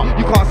chair now.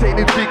 You can't sit in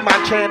this big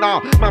man chair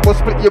now. Man will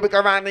split your wig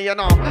around there, you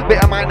know.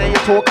 Bit of mind that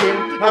you're talking.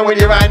 And when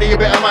you're around there, you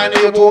better mind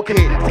that you're talking.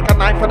 Stick a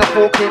knife and a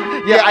forking.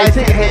 Yeah, I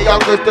sit here,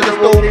 youngers to the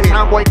stalking.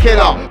 Soundboy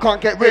killer,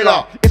 can't get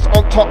realer. It's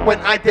on top when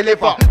I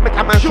deliver. Make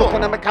a man shook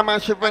and I make a man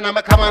shiver and I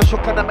make a man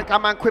shook and I make a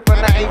man quiver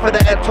and I aim for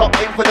the head top,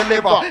 aim for the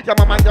liver. Yeah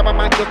my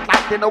man just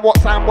like they know what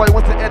sound boy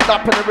wants to end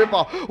up in the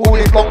river. All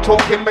this long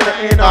talking in the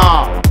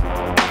inner.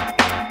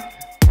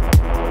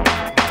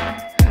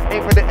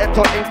 Aim for the head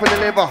top, aim for the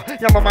liver.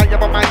 Yeah my man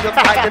just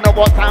like they know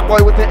what sound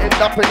boy wants to end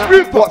up in the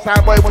river. What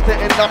sound boy wants to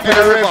end up in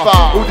the river.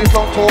 All this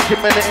long talking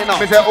in the inner.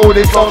 Me say all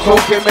this long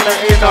talking in the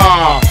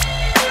inner.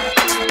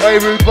 Hey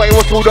rude boy,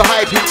 what's all the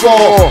hyping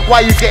for?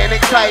 Why you getting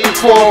excited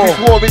for?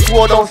 It's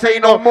war, don't say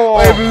no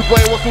more. Hey rude boy,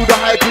 what's all the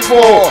hyping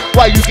for?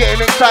 Why you getting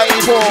excited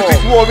for?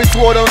 It's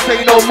war, don't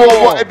say no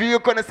more. Whatever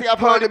you're gonna say,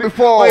 I've heard it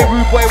before. Hey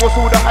rude boy, what's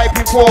all the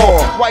hyping for?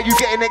 Why you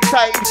getting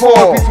excited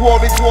for? It's war,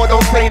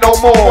 don't say no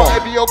more.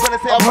 Whatever you're gonna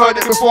say, I've heard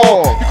it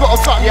before. You got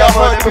a gun, yeah, I've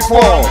heard it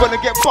before. I'm gonna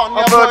get fun,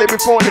 yeah, I've heard it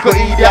before. You got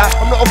idiot,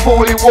 I'm not a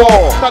fool in war.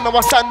 None of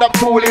us stand up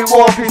tall in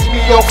war. If it's me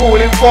you're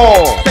falling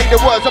for, say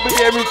the words I've been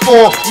hearing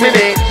for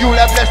minutes. You'll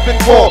have less than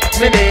 4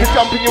 minutes. To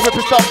jump in your whip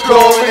and start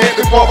flooring it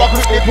before I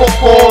quickly put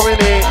 4 in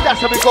it.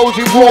 That's how it goes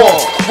in war.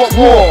 What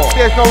war?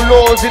 There's no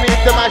laws in it.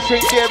 The match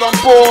ain't there, I'm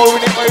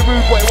boring it. Hey rude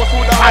boy, what's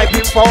all the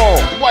hyping for?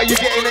 Why you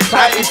getting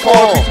excited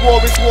for?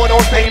 It's war,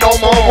 don't say no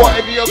more.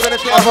 Whatever you're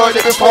gonna say, I've heard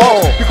it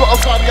before. You got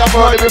a gun, yeah, I've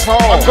heard it before.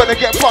 I'm gonna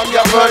get fun,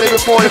 yeah, I've heard it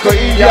before. You got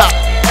idiot.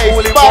 Hey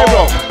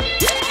Spyro,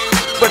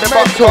 but the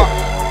mentor.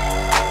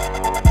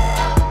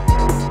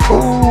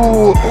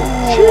 Ooh.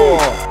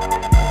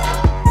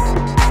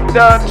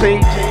 Dirty G.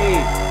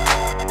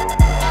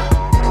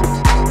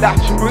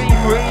 That's Grime.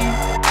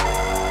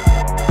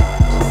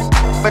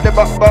 But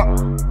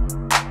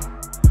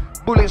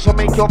bullets will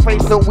make your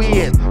face look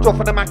weird. Drop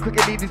for the man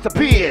quickly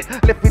disappeared.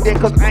 Left it there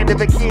cause I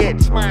never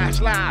cared. Smash,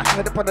 slash,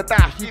 head up on the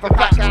dash, even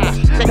flash cash.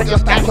 Take your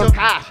stash of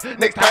cash.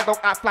 Next time don't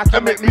act flash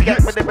and make me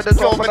get with the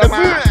drop for the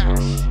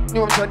mash.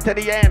 Newham turned to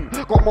the end.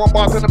 Got more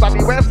bars than the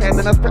bloody West End.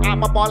 And I spit out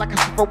my bar like a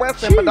super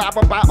West End. But I have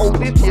a bat all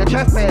this to your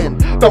chest end.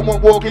 Don't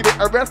want war, give it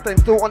a rest end.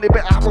 Still on the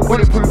bit, I have a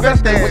bulletproof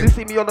vest end. When they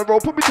see me on the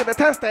road, put me to the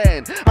test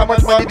end. How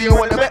much money do you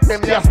want to bet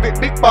them? Yeah, I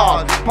spit big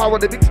bars. Power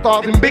the big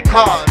stars in big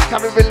cars.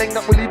 Carry a lane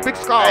that will leave big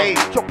scars. Hey,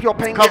 chop your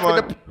pain, get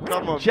with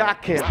the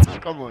jacket.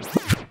 Come on.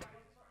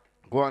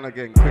 Go on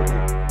again, quickly.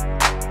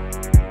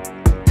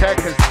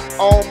 Checkers,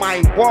 oh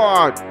my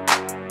word.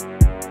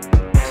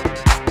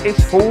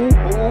 It's who?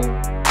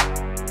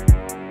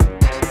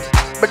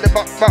 But,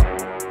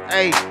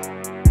 hey.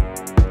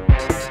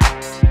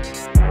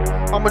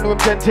 I'm a Newham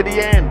Gen to the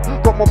end.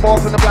 Got more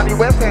balls in the bloody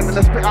West End. And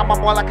I spit out my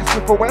ball like a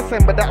Spyro West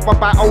End. But that one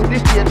by old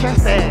this to your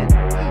chest end.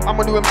 I'm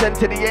a Newham Gen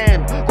to the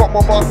end. Got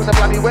more balls in the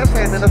bloody West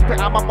End. And I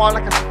spit out my ball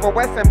like a Spyro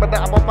West End. But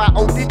that one by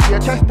old this to your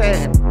chest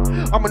end.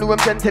 I'm a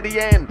Newham Gen to the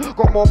end.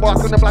 Got more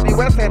balls in the bloody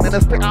West End. And I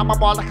spit out my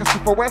ball like a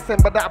Spyro West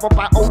End. But that one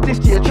by old this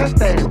to your chest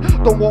end.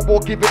 Don't want war,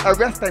 give it a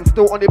rest end.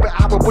 Still on it, but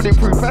I have a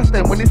bulletproof vest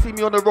end. When they see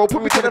me on the road,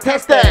 put me to the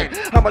test end.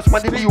 How much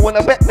money do you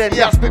wanna bet then?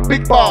 Yeah, I spit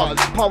big bars.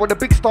 Power the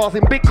big stars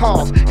in big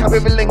cars. Carry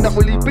a link that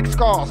will leave big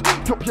scars.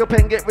 Drop your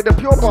pen, get rid of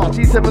pure bars.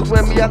 T7's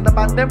when me and the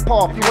man them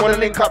path. You wanna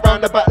link up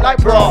round the back like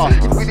bra.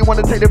 If you really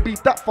wanna take the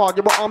beef that far,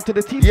 you're arm to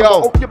the teeth. Yo,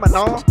 so you man,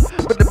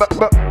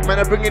 but man,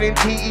 I'm bringing in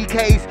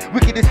TEKs.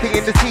 Wickedest thing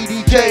in the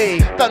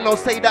CDJ. Don't know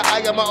say that I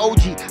am an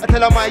OG. I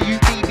tell them I use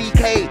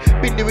BBK.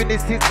 Been doing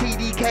this since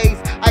TDKs.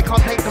 I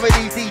can't take some of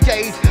these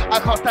DJs. I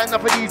can't stand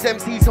up for these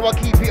MCs, so I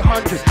keep it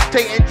 100.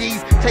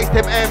 JNGs, chase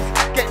them M's,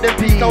 get them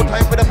B's. No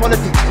time for the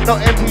politics. No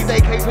MPs,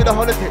 AKs with the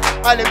politics.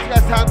 I live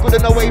that sound good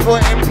and no way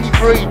for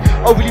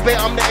MP3. Overly bet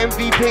I'm the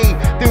MVP.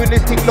 Doing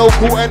this thing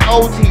local and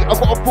OT. I've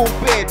got a full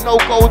beard, no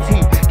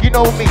goatee. You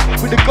know me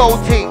with the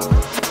goatee.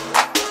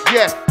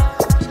 Yeah,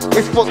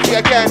 it's Footsie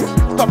again.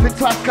 Stopping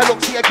twice,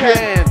 Kaluxy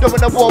again.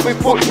 Doing a war with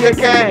Footsie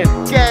again.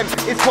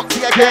 It's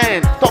Footsie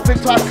again. Stopping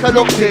twice,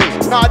 Kaluxy.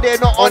 Nah, they're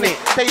not on it.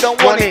 They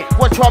don't want it.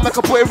 Watch how I make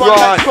a boy run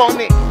like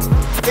Sonic.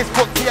 It's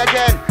Footsie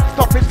again.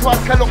 Stopping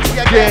twice,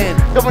 Kaluxy again.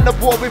 Doing a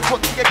war with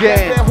Footsie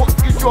again. They're hooks,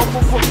 you draw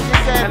from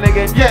Footsie again. And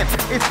again, yes,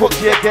 it's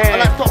Footsie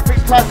again. And I stopping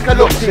twice,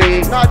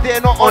 Kaluxy. Nah,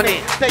 they're not on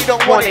it. They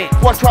don't want it.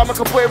 Watch how I make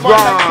a boy run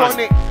like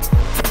Sonic.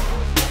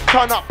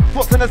 Turn up,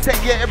 what's on the set,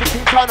 yeah,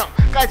 everything turn up.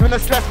 Guys wanna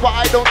stress, but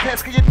I don't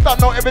test, cause you don't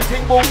know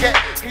everything will get,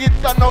 cause you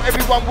don't know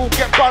everyone will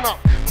get run up.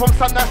 From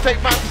sundown straight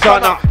man to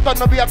sun up. Don't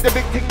know we have the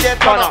big thing there,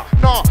 turn up.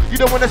 No, you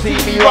don't wanna see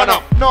me run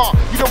up. No,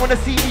 you don't wanna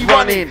see me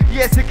running.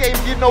 Yeah, it's a game,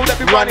 you know that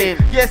we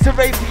running. Yeah, it's a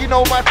race, you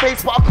know my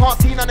face, but I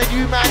can't see none of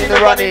you, man, in the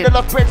running. The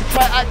love bread to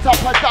try act up,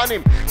 I done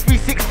him.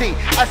 360,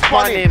 I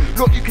spun him.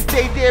 Look, you can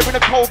stay there in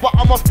the cold, but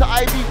I'm off to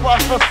IV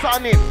brush for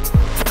sunning.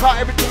 Can't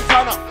everything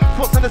turn up.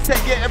 What's on the set,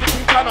 yeah,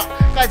 everything turn up.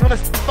 Guys wanna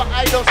but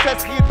I don't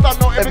stress, cause you don't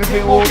know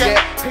everything will get.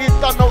 Cause you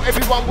don't know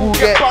everyone will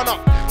get run up.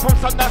 From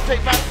sundown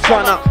straight back to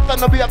sun up. Don't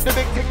know we have the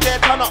big thing there,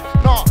 turn up.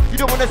 No, you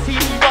don't wanna see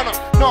me run up.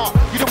 No,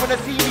 you don't wanna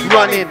see me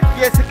running.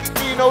 Yes,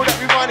 you know that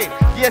we running.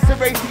 Yes, a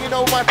racing, you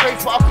know my face,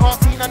 but I can't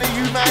see none of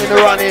you, man. In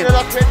the running. The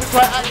last to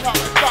try act up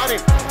and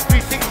stunning.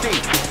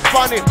 360,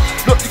 spunning.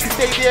 Look, you can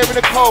stay there in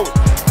the cold.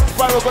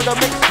 Spyro got the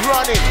mix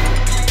running.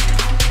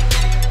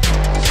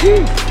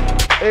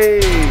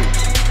 Hey,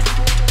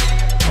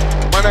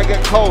 man, I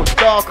get cold,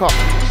 darker,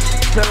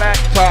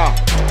 selector.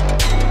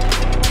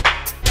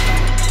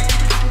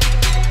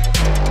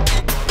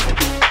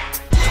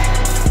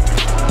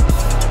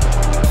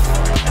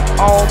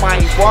 Oh my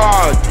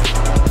word.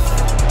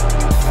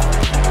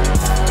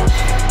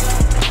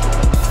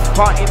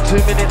 Part in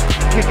 2 minutes.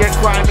 You can get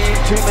grimy in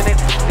 2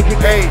 minutes. You can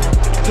get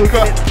 2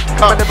 minutes.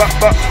 Come on the butt.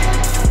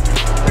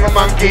 Come on,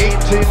 monkey. In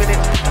 2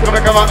 minutes. Come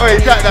on. Oh,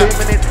 is that 2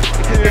 minutes.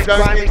 You can get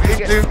grimy. You can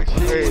get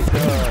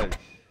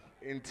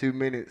in 2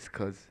 minutes,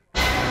 cuz.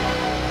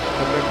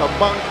 Come like a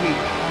monkey.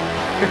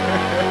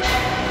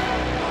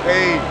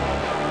 Hey.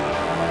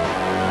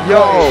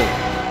 Yo.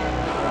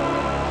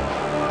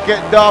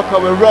 Get darker,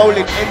 we're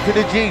rolling into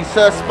the G,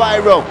 Sir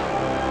Spyro.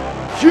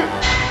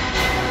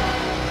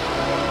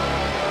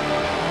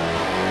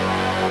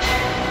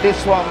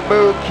 This one,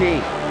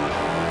 Mookie.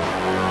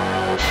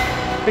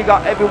 We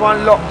got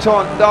everyone locked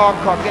on.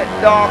 Darker, get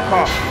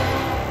darker.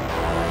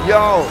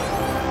 Yo.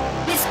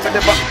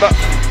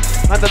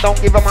 And I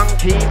don't give a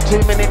monkey in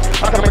 2 minutes.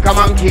 I can make a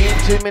monkey in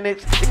 2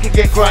 minutes. It can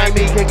get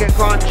grimy, it can get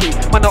crunchy.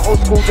 Man, the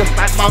old school just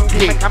like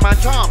monkey. Make a man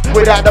jump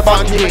without the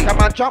bungee. Make a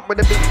man jump with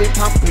a big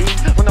pumpy.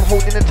 When I'm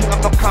holding the thing, I'm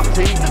not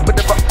clumsy. With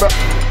the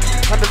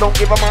and I don't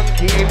give a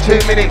monkey in 2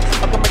 minutes.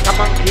 I can make a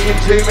monkey in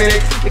 2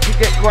 minutes. It can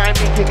get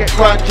grimy, it can get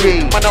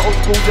crunchy. Man, the old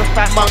school just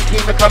fat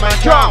monkey. Make a man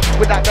jump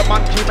without the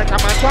bungee. Make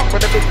a man jump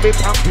with a big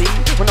pumpy.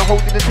 When I'm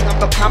holding the thing, I'm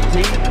not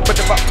clumsy. With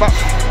the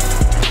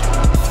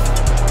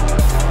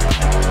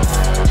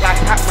like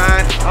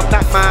Pac-Man, I'm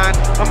that man.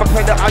 I'm a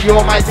predator,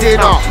 you're my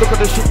dinner. Look at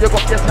the shit you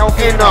got yourself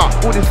in.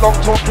 All this long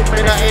talking,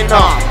 man,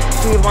 inner.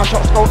 Soon as my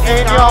shots go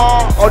in,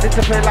 all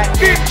disappear like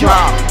ninja.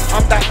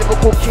 I'm that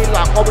Liverpool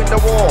killer, go in the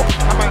war.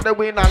 I'm at the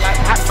winner like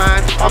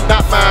Pac-Man. I'm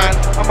that man.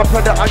 I'm a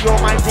predator, you're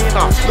my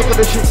dinner. Look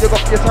at the shit you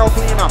got yourself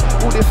in.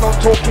 All this long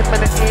talking,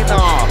 man,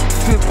 inner.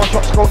 Soon as my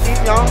shots go in,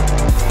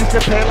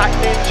 disappear like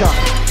ninja.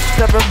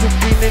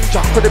 750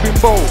 ninja, could have been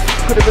bold,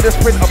 could have been a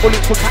sprinter,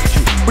 bullets will catch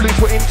you, bullets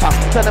will enter,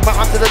 send them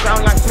out under the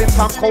ground like flint,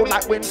 I'm cold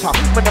like winter,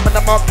 when I'm in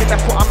the market,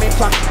 that's what I'm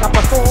into, like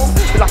a storm,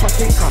 be like a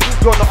sinker,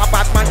 you're not a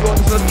bad man, you're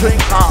just a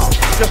drinker,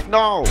 just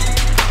know.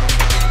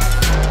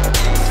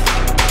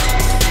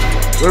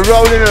 We're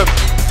rolling them,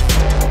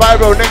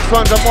 Spyro, next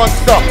one's a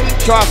monster,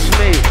 trust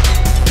me.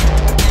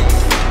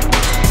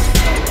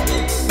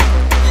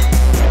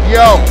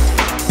 Yo.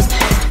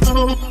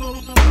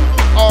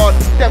 Hard,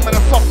 them man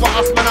are soft for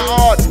us man are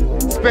hard.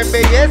 Spent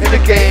bare years in the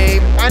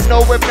game, I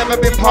know we've never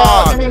been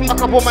part. A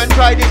couple man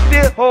tried it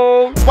still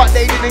home, but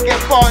they didn't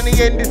get far in the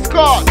end,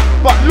 discard.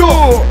 But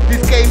look, this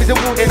game is a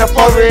wood in a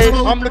forest.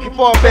 I'm looking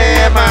for a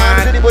bear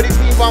man. Does anybody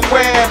see one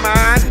where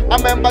man? I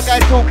remember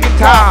guys talking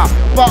tough,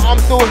 but I'm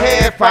still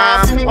here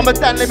fam. I'm a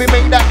dad, let me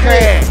make that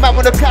clear. Man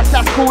with a catch,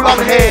 that's cool,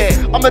 I'm here.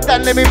 I'm a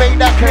dad, let me make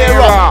that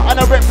clearer.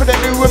 And I rep for the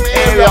Newham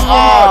area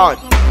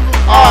hard.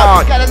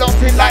 Gotta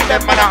locked in like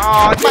them, man are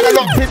hard. Man are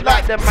locked in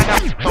like them, man are.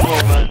 Come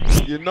on, man.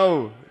 You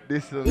know,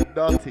 this is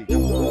dirty.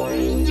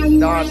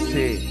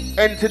 Dirty.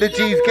 Enter the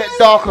G's, get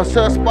darker.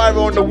 Sir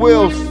Spyro on the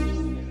wheels.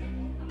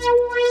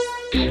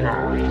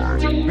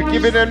 We're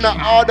giving them the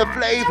harder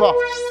flavor.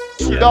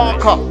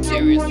 Darker.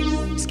 Serious.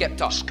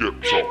 Skepta.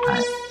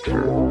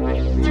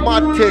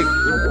 Mad thing.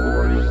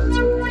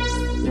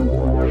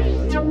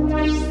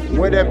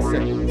 Where them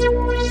say?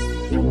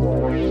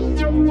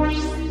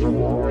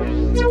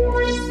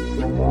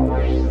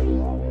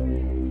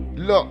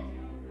 Look.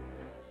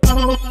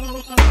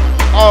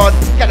 Hard,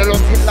 gotta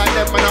locked in like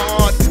them, man are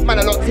hard. Man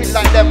are locked in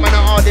like them, man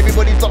are hard.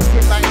 Everybody's locked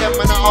in like them,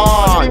 man are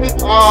hard.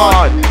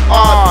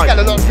 Hard,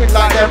 gotta locked in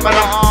like them, man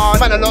are hard.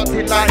 Man are locked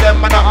in like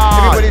them, man are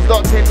hard. Everybody's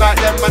locked in like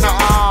them, man are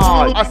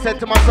hard. I said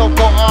to myself,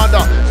 go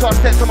harder. So I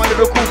said to my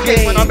lyrical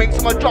game, when I make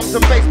some drums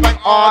and bass bang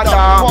harder.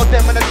 While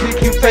them and the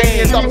cheeky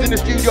fame, dubs in the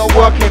studio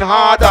working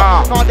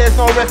harder. No, there's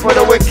no rest for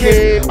the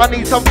wicked. I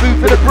need some food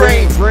for the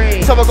brain.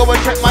 So I go and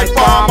check my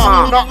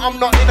farmer. No,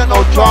 I'm not in a no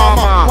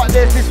drama, but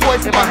there's this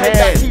voice in my head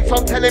that keeps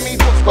on telling me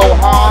to go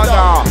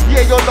harder.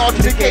 Yeah, you're large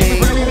in the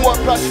game, but you work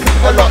clutch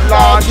a lot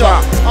larger.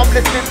 I'm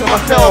listening to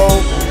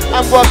myself,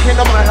 I'm working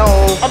on my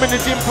health. I'm in the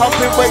gym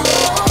pumping weight.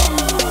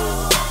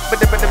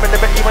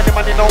 Even the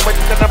money know when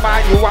you're gonna buy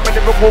you. I'm a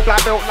Liverpool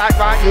black belt like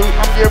Ryu.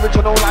 I'm the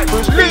original like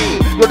Bruce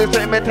Lee. You're the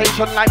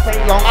imitation like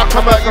Faylong. I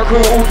come at your crew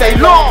all day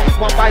long.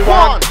 One by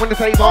one, when they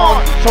say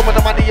on, show me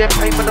the money and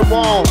pay for the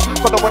wall.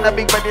 But I wanna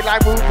be ready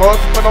like Rufus.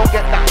 If I don't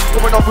get that,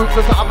 we're not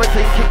ruthless. I'm a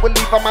team kick, we'll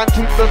leave a man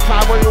toothless.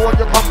 How will you want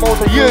your combos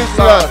are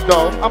useless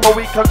though. I'm a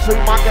weak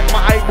consumer, get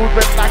my eyeballs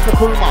red like a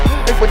Kuma.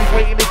 Everybody's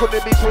waiting, it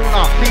couldn't be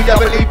sooner. D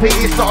Double E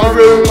Footsie, it's not a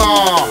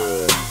rumour.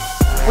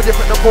 With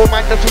the cool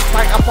man, the sheep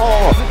fight a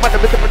fall. Man, the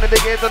bit in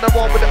the gears of the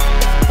wall with the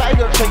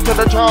silent shake to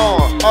the jaw.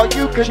 Or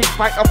you can sheep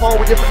fight a fall.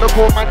 With the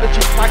cool man, the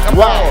sheep fight a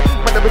fall.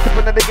 Man, the bit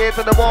in the gears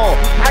of the wall.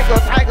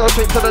 Tiger,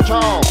 straight to the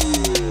jaw.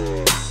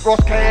 Ross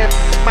Kane,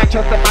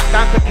 Manchester,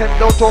 Mac to Kent,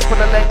 don't talk for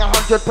the lane,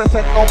 100%,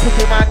 no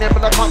pussy man, never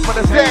the pump for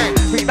the same.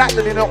 Beat that,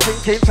 they're not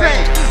thinking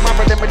same. Man,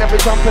 but them we never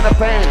jump in the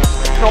fence.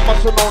 No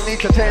muscle, no need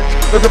to tense.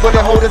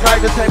 Everybody hold his eyes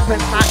to 10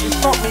 pence. Nah, it's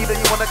not me that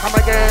you wanna come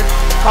again.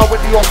 How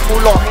with the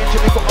off-small lot, hinge,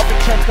 and you got a big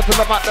chest, cause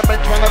I'm at the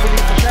bench when I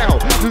release the shell.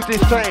 Who's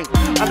this thing?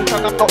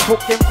 Understand I'm not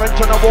talking French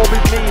on a war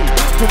with me.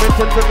 Too many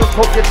things that just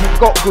hope your team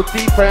got good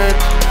defense.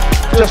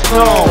 Just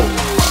know.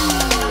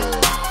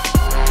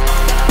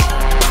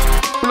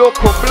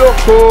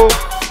 Bloco.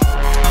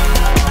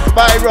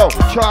 Spyro,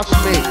 Trust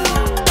me.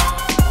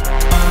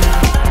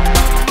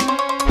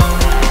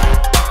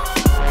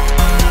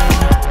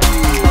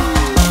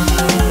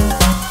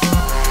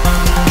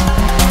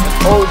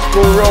 Old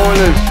school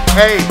rollers.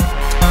 hey.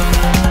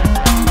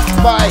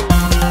 Spy.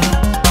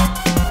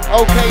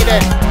 Okay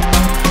then.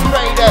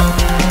 Spray them.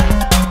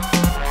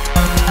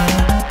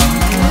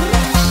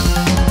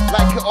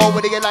 Like it all,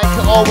 whether you like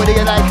it all, whether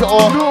you like it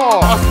all. No.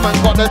 Us man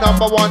got the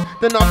number one,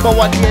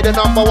 yeah, the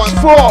number one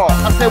Sport.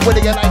 I said whether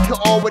you like it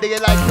all, whether you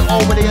like it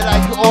all, whether you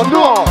like it all.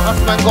 No. Us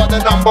man got the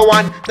number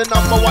one,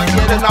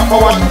 yeah, the number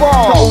one. Sport.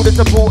 To all the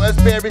supporters,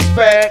 bear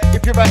respect.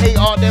 If you're a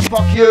hater, then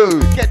fuck you.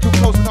 Get too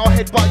close and I'll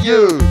headbutt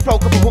you. Throw a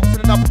couple hooks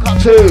in an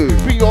uppercut. Two.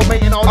 Bring your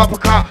mate and I'll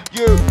uppercut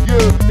you,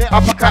 then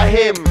uppercut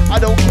him. I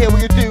don't care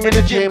what you do in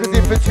the gym, cause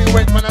if it's two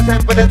went, man, I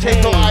send for the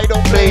team. No, I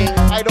don't bling,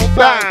 I don't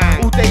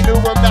bang. All day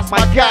Newham, that's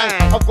my gang.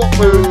 I've got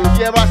food,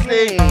 yeah, I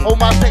sling. All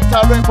my sector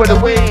rent for the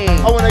wing.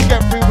 I wanna get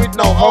free with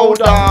no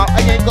holder.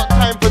 I ain't got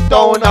time for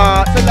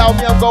donuts. Allow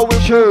me, I'm going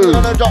True.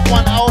 I'm gonna drop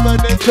one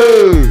album then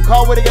Two.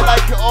 Call whether you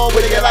like it or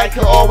whether you like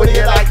it or whether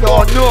you like it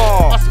or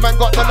No. Us man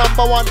got the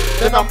number one,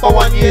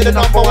 yeah, the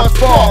number one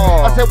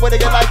spot. I said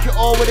whether you like it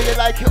or whether you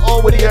like it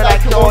or whether you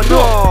like it or No.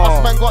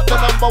 Us man got the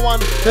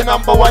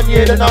number one,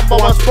 yeah, the number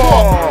one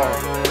spot.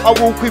 I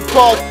walk with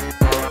gods,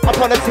 I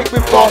politic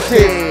with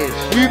bosses.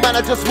 You man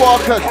are just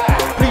walkers,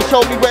 please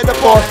show me where the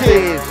boss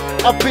is.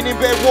 I've been in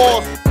bare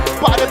wars,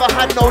 but I never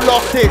had no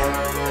losses.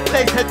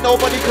 They said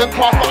nobody can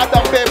cross, but I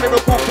done bare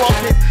miracle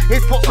crosses.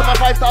 His foot's on my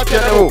 5-star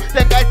general.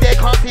 Them guys there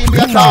can't see me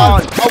at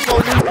all. I'll go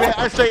nuclear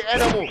and straight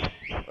animal.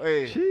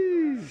 Hey,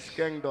 jeez,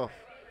 ganged off.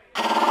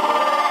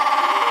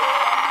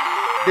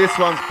 This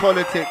one's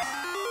politics.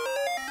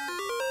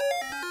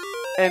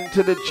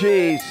 Enter the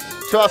G's.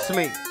 Trust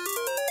me.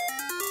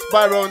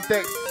 Spyro and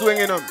Dex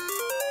swinging them.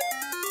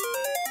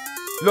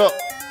 Look,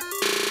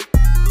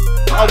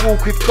 I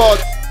walk with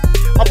gods,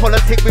 I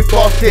politic with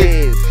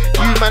bosses.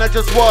 You man are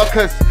just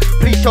workers,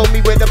 please show me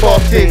where the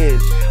boss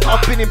is.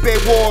 I've been in bare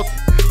wars,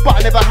 but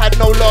I never had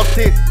no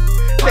losses.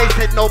 They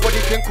said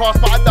nobody can cross,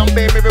 but I done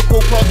bare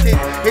miracle crosses.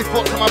 His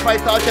foot's on my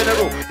 5-star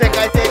general. Them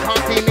guys they can't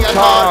see me at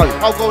all.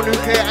 I'll go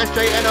nuclear and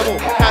straight animal.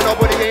 Now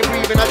nobody ain't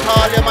breathing at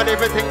all. Yeah man,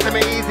 everything to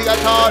me easy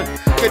at all.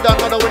 You don't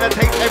know the winner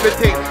takes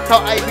everything, so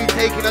I be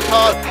taking a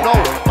all. No,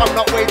 I'm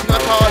not waiting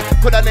at all.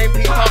 Could I name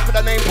Peter, could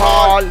I name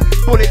Paul?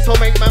 Bullets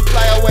will make man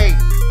fly away,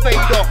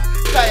 fade off,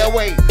 die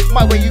away.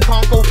 My way you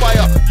can't go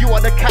fire. You are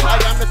the cat, I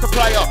am the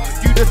supplier.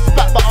 You the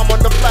spat, but I'm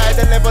on the fly.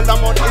 The level I'm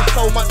on is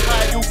so much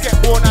higher. You get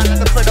worn out like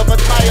the thread of a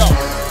tire.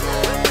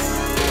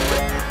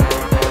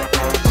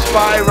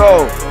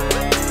 Spyro.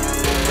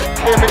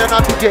 Hear me the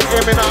naughty jet,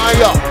 hear me the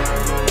higher.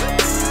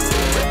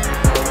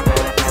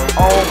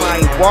 Oh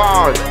my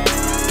word.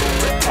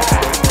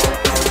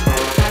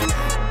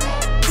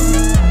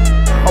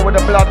 Oh, with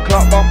the blood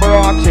clot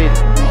bombarati.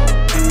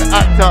 The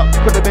actor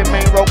Could have been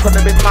main role, could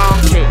have been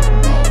market.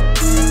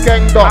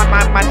 ganged up.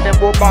 My man them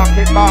will bark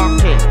it.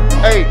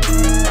 Hey,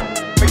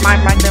 My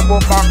man them will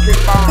bark it.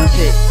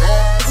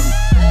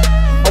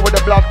 Oh, with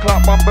the blood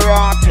clot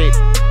bombarati.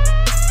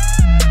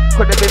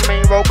 Could have been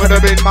main role, could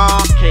have been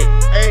market.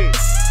 hey,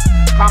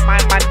 Come my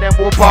man them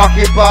will bark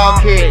it.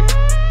 But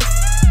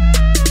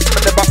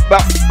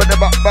the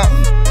buck.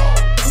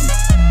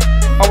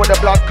 Oh, with the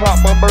blood clot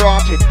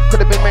bombarati. Could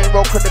have been main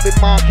road, could have been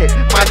market.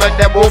 My man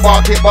them will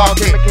bark it.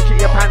 Making shit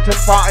your pants and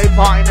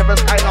party, never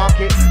skylark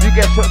it. You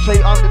get shot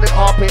straight under the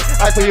carpet.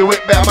 I feel you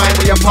whip, better mind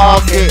where you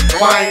park it.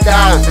 Wind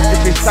down,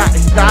 if it's that,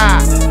 it's that.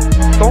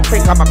 Don't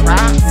think I'm a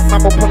brat. Man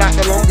will pull out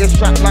the longest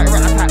strap like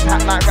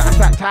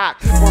rat-a-tat-tat.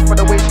 One for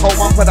the waistcoat,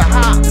 one for the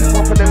hat.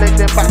 One for the leg,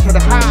 then back to the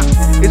hat.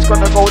 It's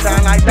gonna go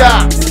down like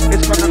that.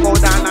 It's gonna go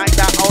down like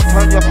that. I'll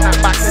turn your snap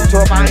back into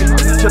a visor.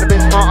 Should've been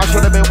smarter,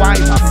 should've been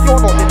wiser.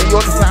 You're not living, you're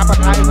just an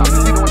appetizer.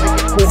 You don't wanna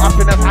get caught up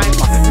in a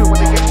timer. You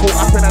wanna get caught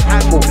up in a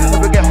tangle. If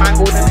we get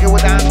mangled, then it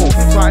would angle.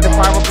 Try to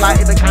fire a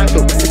flight in the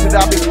candle. This is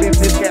how big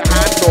business get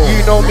handled.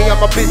 You know me, I'm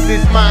a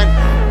businessman.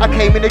 I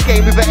came in the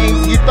game with an aim,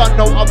 so you don't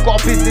know I've got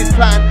a business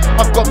plan.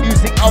 I've got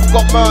music, I've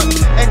got merch.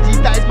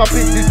 NG, that is my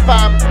business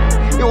fam.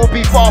 It will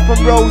be far from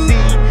rosy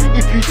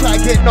if you try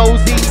to get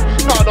nosy.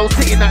 No, don't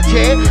sit in that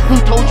chair. Who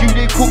told you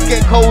they could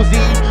get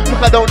cozy? Look,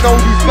 I don't know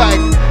these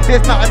guys.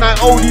 There's nothing I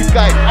owe these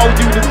guys. I'll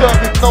do the dirt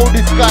with no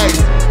disguise.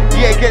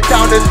 Yeah, get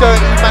down and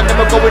dirty, man.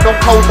 Never going on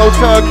cold, no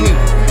turkey.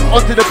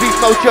 Onto the beef,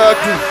 no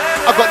jerky.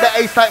 I got the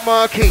ace like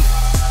Murky.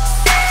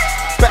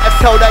 Better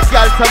tell that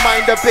gal to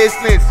mind the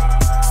business.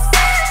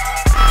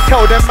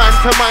 Tell them man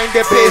to mind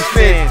their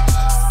business.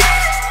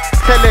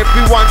 Tell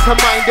everyone to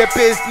mind their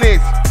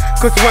business.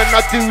 Cause when I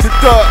do the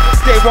dirt,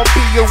 they won't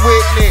be a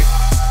witness.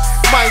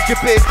 Mind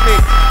your business.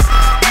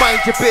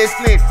 Mind your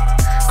business.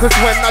 Cause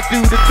when I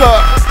do the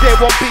dirt, they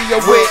won't be a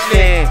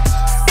witness.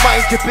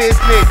 Mind your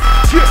business.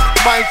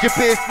 Mind your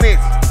business.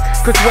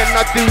 Cause when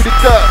I do the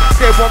dirt,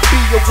 they won't be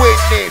a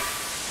witness.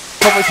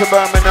 Promise you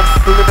Birmingham,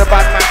 who with the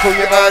bad man, who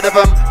you heard of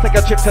them. Take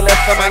a trip to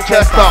Leicester,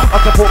 Manchester. I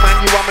support man,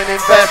 you I'm an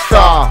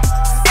investor.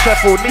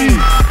 Sheffield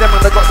Leeds, them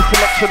and I got the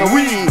selection of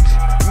weed.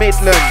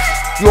 Midlands,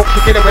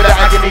 Yorkshire killing with the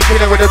agony,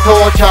 killing with the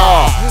torture.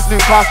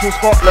 Newcastle,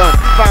 Scotland,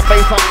 fan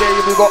base up there,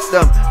 yeah, we got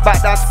them. Back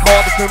down to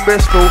Cardiff and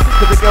Bristol,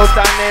 cause the girls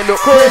down there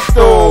look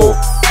crystal.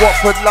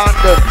 Watford,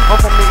 London,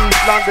 I'm from the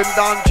East London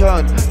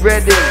dungeon.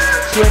 Reading,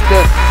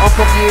 Swindon, I'm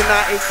from the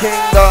United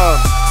Kingdom.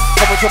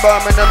 Coming to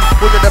Birmingham,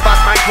 with the bad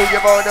man crew,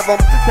 you've heard of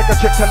them. Take a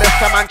trip to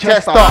Leicester,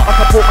 Manchester. I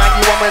support Man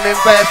U, I'm an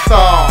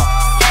investor.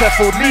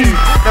 Sheffield, Leeds,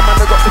 them man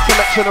have got the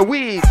selection of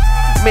weed.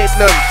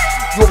 Midlands,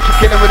 Yorkshire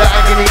killing with the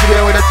agony,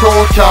 killing with the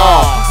torture.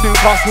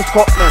 Newcastle,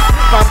 Scotland,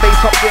 fan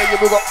base up there,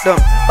 yeah, we got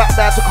them. Back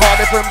down to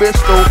Cardiff and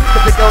Bristol,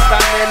 cause the girls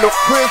down there look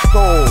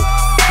crystal.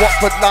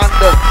 Watford,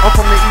 London, I'm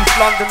from the East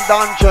London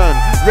dungeon.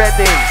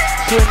 Reading,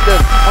 Swindon,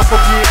 I'm from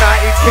the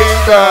United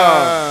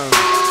Kingdom.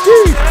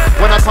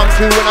 When I come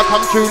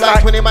through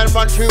like 20 man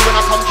run through when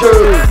I come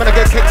through. When I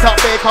get kicked up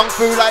there, kung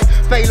fu like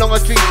Fei Long a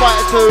Street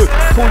Fighter 2.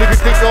 Cool if you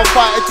think you're a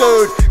fighter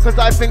dude, cause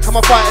I think I'm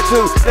a fighter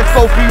too. Let's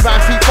go 3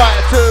 rounds, Street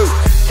Fighter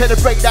 2. To the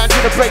breakdown,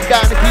 if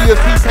the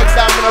UFC take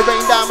down, when I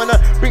rain down, when I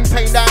bring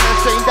pain down and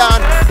strain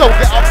down. Don't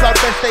get up, blood,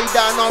 best stay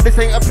down. No, this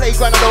ain't a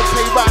playground, I don't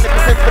play round. If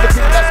it's sent for the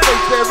thing that's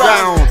space there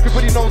round.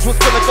 Everybody knows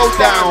what's gonna go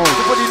down.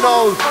 Everybody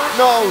knows.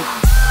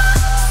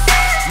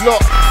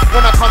 Look,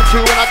 when I come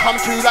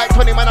through like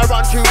 20 man I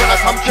run through when I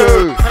come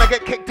through. And I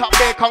get kicked up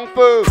there, kung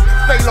fu.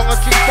 Fei Long a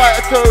Street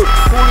Fighter 2.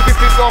 Cool if you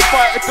think you're a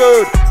fighter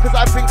dude, cause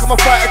I think I'm a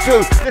fighter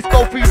too. Let's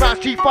go 3 rounds,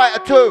 Street Fighter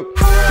 2.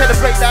 To the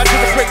breakdown, the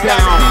UFC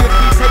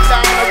take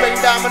down, when I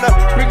rain down, when I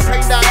bring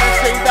pain down and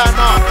strain down.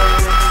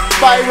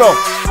 Spyro,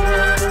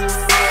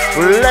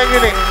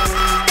 lenging it.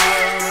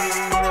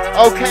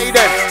 Okay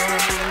then.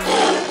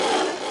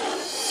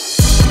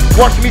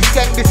 Watch me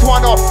skank this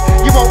one off.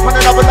 You won't find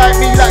another like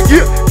me, like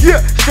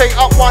yeah, straight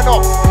up one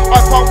off.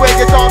 I can't wear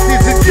your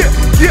dances and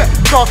yeah,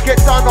 dance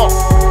get done off.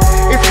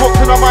 It's hooks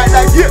and I might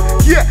like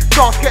yeah,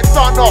 dance get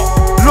done off.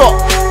 Look,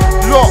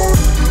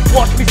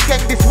 watch me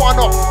skank this one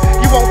off.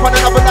 You won't find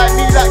another like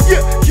me, like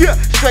yeah,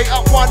 straight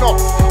up one off.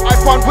 I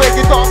can't wear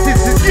your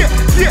dances and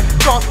yeah,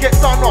 dance get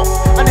done off.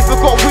 And if I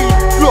got weed,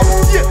 look,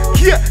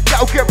 yeah,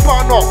 that'll get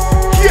bun off.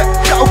 Yeah,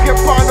 that'll get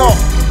bun off.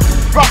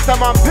 Rasta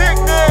man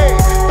picnic,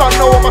 don't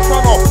know what my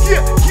son off.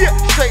 Yeah,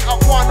 straight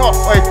up one off.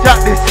 Oi, jack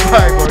this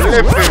vibe, bro,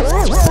 live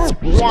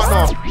it. One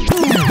off.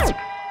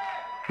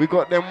 We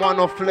got them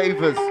one off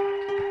flavors.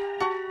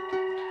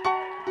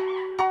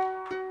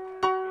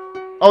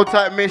 Old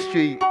type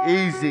mystery,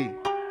 easy.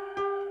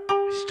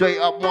 Straight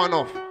up one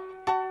off.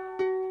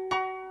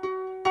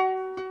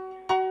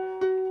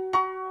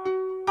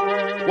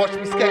 Watch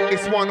me skank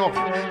this one off.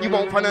 You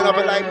won't find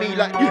another like me,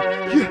 like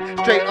yeah,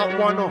 straight up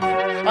one off.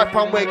 I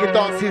found where your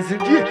dances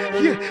and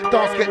yeah,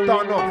 dance get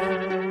done off.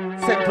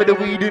 Sent for the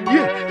weed and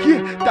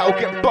yeah, that'll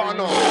get bun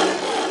off.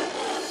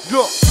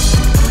 Look,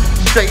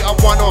 straight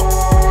up one off.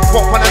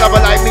 Won't find another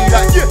like me,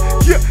 like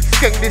yeah,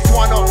 skank this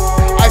one off.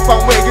 I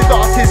found where your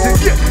dances and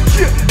yeah,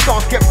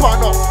 dance get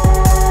bun off.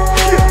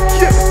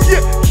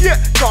 Yeah,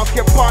 dance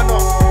get bun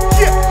off.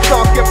 Yeah,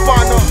 dance get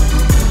bun off.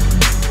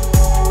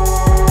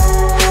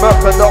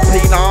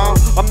 Mercadoppy now,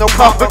 I'm no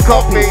carbon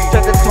copy.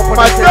 To the top of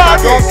my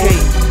doggy.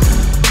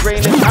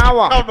 Raining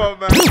power.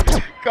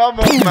 Come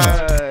on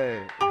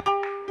man.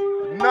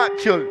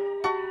 Natural.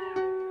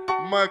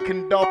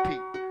 Mercadoppy.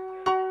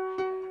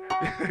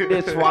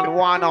 This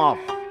one off.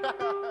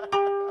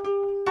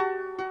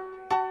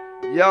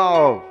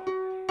 Yo.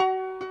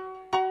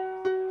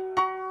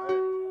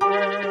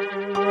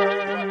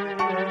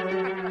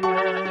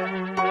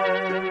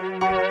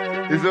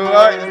 It's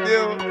alright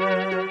still.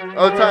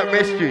 Old type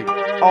mystery.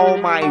 Oh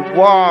my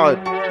word.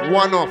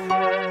 One off.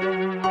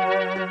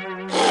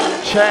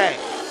 Check.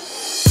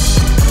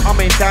 I'm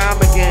in down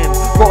again.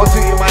 Got a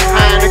suit in my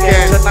hand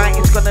again. Tonight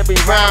it's gonna be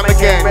rhyme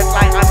again. Red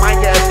light, I might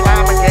get a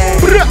slam again.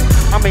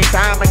 I'm in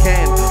down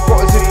again.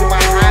 Got a suit in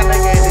my hand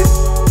again. It's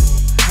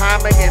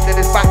ham again.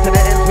 Then it's back to the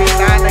ends we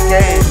land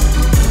again.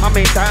 I'm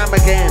in down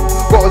again.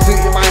 Got a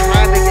suit in my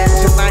hand again.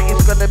 Tonight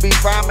it's gonna be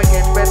rhyme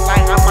again. Red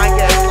light, I might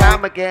get a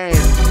slam again.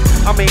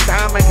 I'm in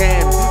down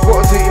again.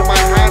 Got a suit in my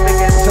hand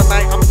again.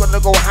 Tonight I'm gonna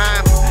go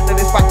ham. Then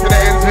it's back to the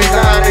ends we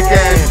land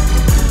again.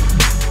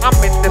 I'm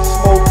in the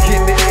smoke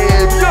in the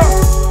air.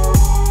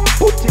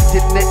 Put it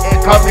in the air,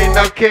 come in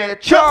and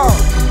catch up.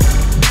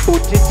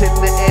 Put it in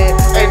the air,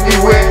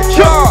 anywhere,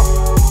 chop.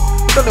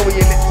 Don't know where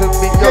you listen to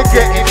me, you're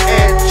getting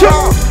air,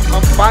 chop.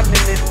 I'm banning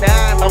it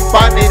down,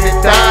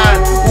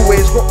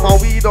 Always got my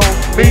weed on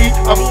me,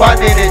 I'm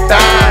banning it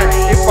down.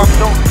 If I'm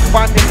not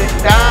banning it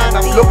down,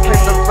 I'm looking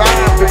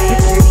around to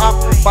pick you up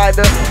by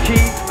the key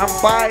and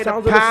by the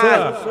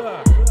pan.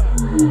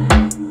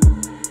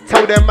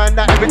 Tell them man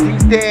that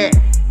everything's there.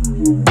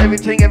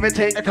 Everything.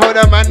 I told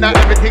them man that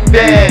everything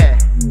there.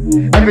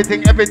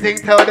 Everything.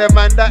 Tell them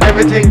man that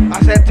everything.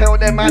 I said tell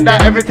them man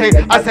that everything.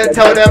 I said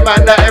tell them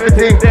man that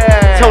everything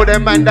there. Tell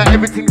them man that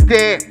everything's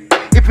there.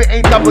 If it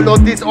ain't double or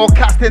this or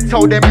cast, then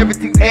tell them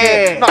everything's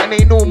air. Nothing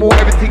ain't normal,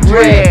 everything's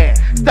rare.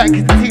 Stank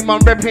is the team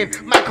I'm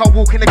repping. Man can't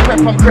walk in the crep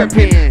I'm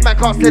crepping. Man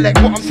can't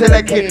select what I'm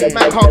selecting.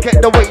 Man can't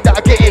get the weight that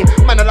I get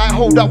in. Man I like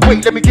hold up,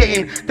 wait, let me get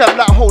in. Them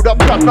like, hold up,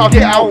 blood, now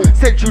get out.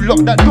 Since you lock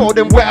that door,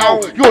 then wet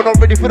out. You're not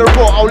ready for the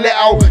raw, I'll let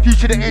out. You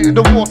should've entered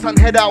the war, son,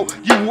 head out.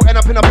 You will end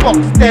up in a box,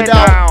 dead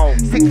out.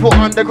 6 foot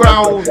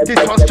underground.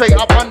 This one straight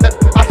up under.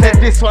 I said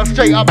this one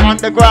straight up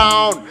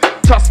underground.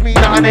 Trust me,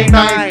 nothing ain't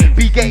nice.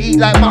 Be get eat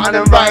like mutton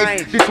and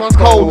rice. This one's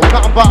cold,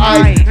 nothing but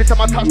ice. This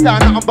time I touch down,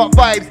 nothing but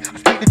vibes. I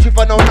speak the truth,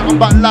 I know nothing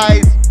but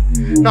lies.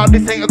 Now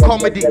this ain't a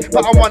comedy,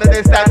 but I'm one of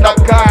them stand-up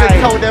guys. I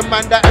said tell them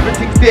man that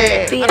everything's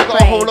there, and I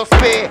got a whole lot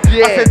spare.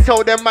 I said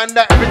tell them man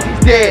that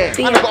everything's there,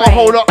 and I got a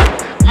whole lot.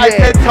 I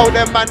said tell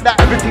them man that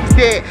everything's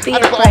there,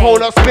 and I got a whole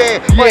lot spare.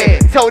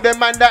 Tell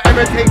them man that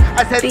everything.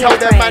 I said tell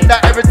them man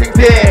that everything's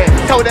there.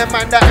 Tell them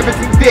man that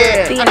everything's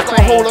there, and I got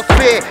a whole lot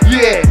spare.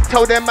 Yeah,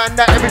 tell them man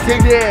that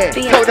everything.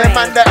 Tell them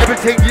man that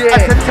everything. I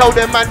said tell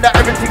them man that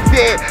everything's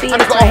there,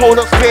 and I got a whole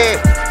lot spare.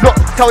 Look,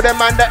 tell them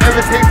man that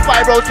everything.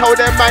 Spyro, tell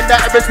them man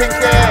that everything's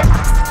there.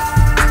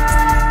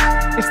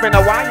 It's been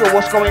a while,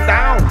 what's going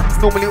down?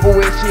 Normally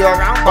always see you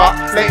around, but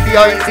lately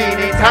I ain't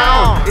been in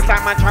town. It's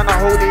like man trying to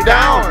hold it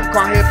down.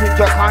 Can't hear a pin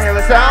drop, can't hear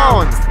a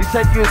sound. You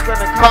said you was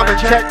gonna come and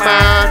check,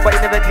 man, but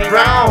it never came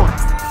round.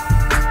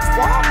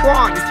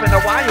 What? It's been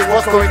a while,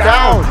 what's going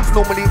down?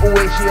 Normally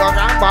always see you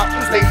around, but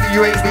lately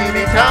you ain't been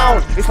in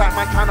town. It's like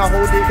man trying to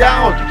hold it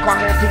down.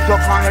 Can't hear a pin drop,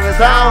 can't hear a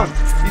sound.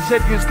 You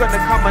said you was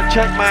gonna come and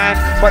check, man,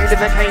 but it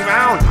never came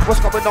round. What's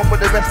going on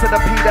with the rest of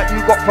the pee that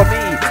you got for me?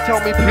 Tell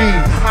me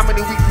please, how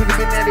many weeks have you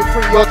been there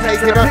free? You're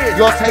taking a piss.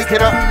 You're taking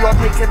a piss. You're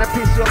taking a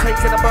piss. You're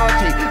taking a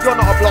birthday. You're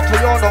not a blocker.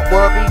 You're not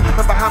worthy.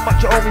 Remember how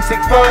much you owe me?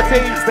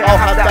 630. I'll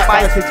have that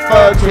by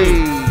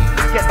 630.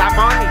 Get that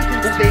money.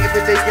 All day,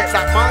 every day, get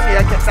that money.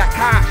 I get that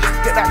cash.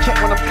 Get that check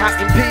when I'm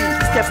counting peas.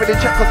 Get for the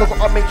check cause I've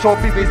got to make sure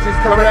business is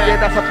correct. Yeah,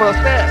 that's the first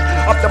step.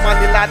 Up the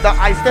money ladder,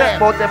 I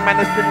step. More them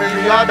man is in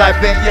the yard, I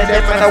bet. Yeah,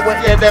 them man I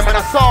went. Yeah, them man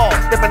I saw.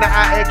 Them man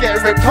out here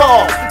getting ripped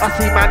off. I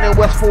see man in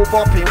Westfall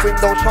bopping,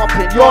 window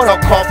shopping. You're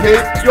not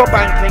copping. Your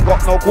bank ain't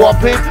got no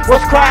guapping.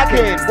 What's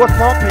cracking? What's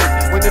popping?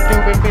 When you're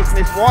doing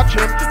business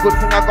watching. Good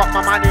thing I got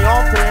my money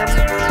off him.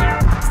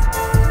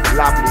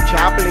 Lovely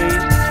chabbly.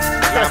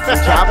 Lovely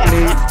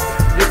chabbly.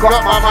 You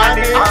got my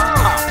money.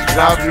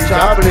 Lovely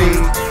chabbly.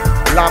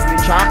 Lovely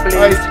chabbly.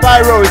 Hey,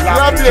 Spyro, it's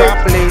lovely.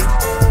 Chabbly.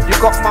 You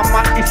got my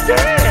money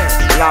there.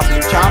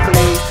 Lovely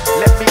chabbly.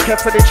 Let me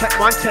care for the check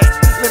one check.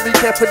 Let me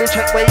care for the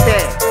check way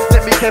there.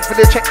 Let me care for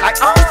the check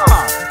like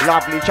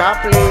lovely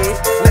chabbly.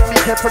 Let me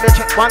care for the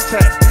check one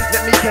check.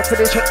 Let me care for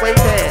the check way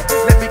there.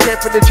 Let me care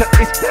for the check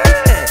it's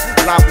there.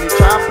 Lovely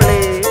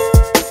chabbly.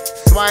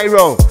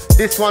 Spyro,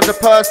 this one's a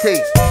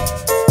Percy.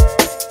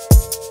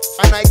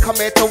 And I come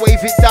here to wave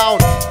it down.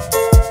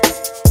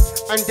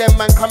 And them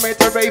man come here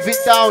to rave it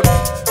down.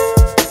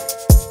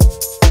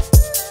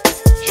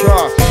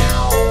 Trust.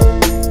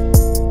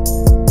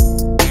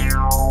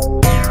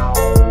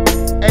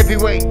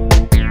 Heavyweight.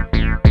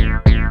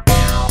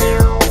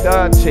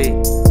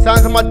 Dirty.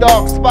 Sounds of my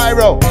dog,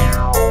 Spyro.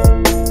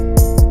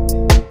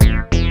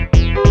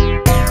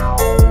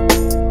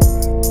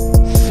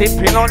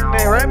 Sipping on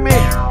the Remy.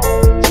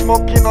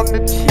 Smoking on the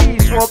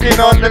cheese. Smoking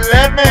on the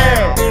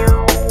lemon.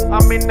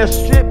 I'm in the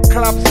strip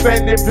club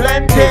spending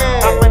plenty.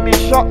 How many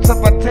shots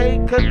have I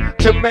taken?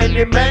 Too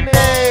many.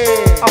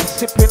 I'm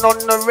sipping on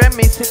the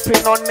Remy,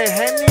 sipping on the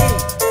Henny.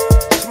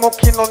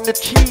 Smoking on the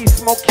cheese,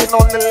 smoking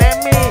on the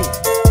lemmy.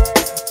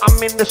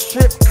 I'm in the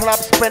strip club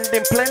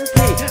spending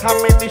plenty. How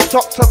many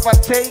shots have I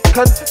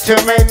taken? Too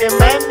many.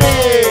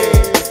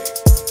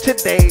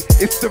 Today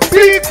it's the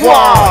big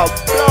one.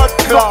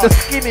 Not the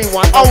skinny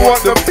one, I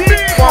want the big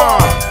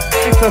one.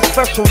 It's a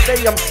special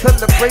day, I'm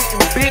celebrating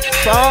big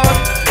son.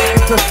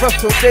 It's a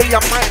special day, I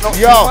might not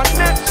see my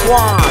next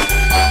one.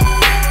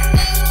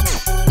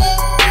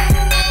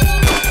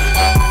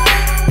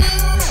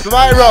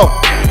 Spyro,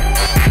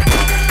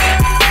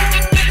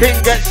 thing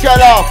gets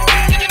shut off.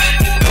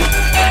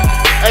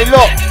 Hey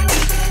look,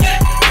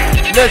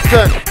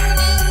 listen,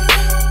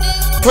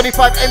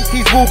 25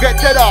 MCs will get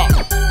dead off.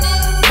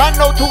 Man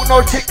no talk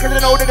no shit cause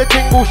they know that the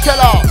thing will shell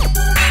off.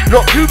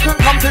 Look, you can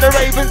come to the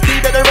rave and see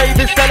that the rave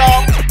is sell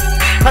off.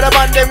 And the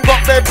man them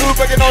got their food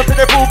but you know so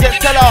the food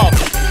gets sell off.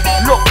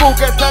 Look, food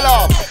gets sell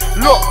off.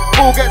 Look,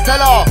 food gets sell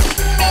off.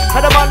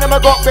 And the man them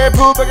got their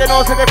food but you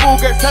know so the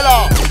food gets sell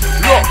off.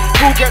 Look,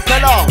 food gets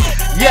sell off.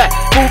 Yeah,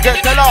 food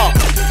gets sell off.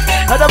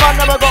 And the man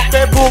them got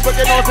their food but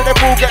you know so the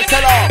food gets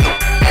sell off.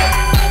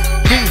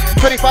 These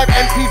 25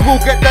 MCs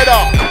will get dead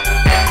off.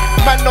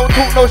 Man don't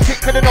talk no shit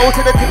cause they know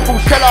so the thing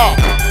will shell off.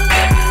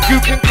 You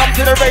can come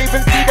to the rave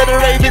and see that the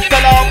rave is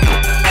sell off.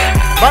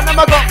 Man,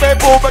 I got their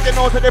ball, but you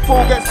know so they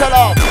full get sell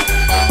off.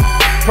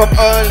 From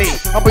early,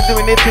 I've been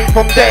doing this thing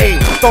from day.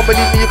 Don't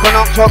believe me, you can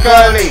ask your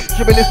girlie.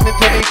 She been listening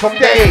to me from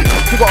day.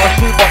 She got a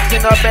shoebox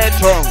in her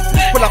bedroom.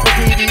 Pull up a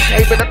TV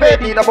tape in the bed,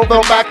 double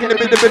from back in the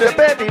bed,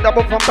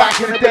 double from back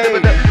in the day.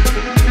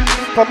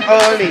 From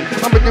early,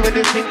 I've been doing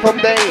this thing from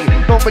day.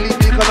 Don't believe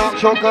me, you can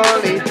ask your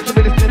girlie. She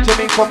been listening to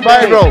me from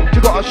day. She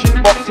got a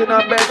shoebox in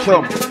her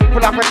bedroom.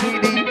 Pull up a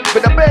TV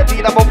with a bed,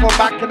 double from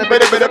back in the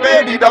bed,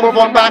 double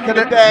from back in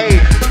the day.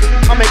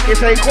 I make you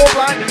say go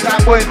blind.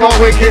 That boy's got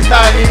wicked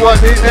style, he wants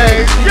his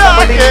name.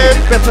 Yeah,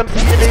 best MC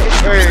in it.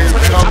 Hey,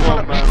 come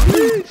on, man.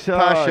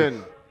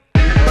 Passion.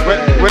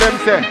 What them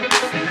say?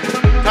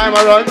 Time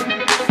I run.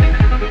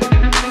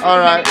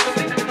 Alright.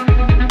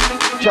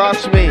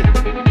 Trust me.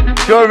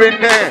 You're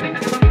in there.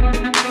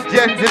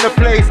 Jen's in the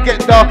place,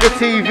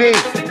 GetDarkerTV.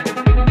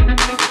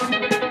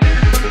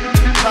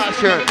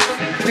 Passion.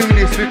 Do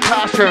this with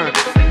passion.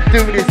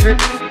 Do this with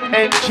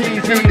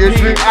NGZ. Do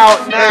this with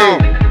out now.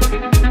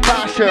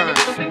 Passion.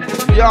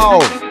 Yo.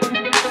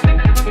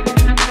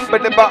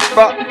 But the back.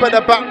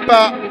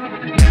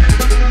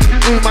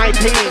 Do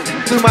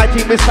my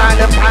team with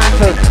silent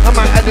pattern. I'm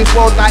out of this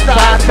world like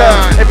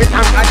Saturn. Every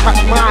time I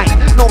touch mine,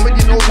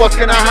 nobody knows what's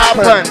gonna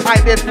happen. I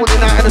just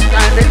pulling out of the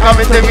stand. They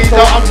coming to me, so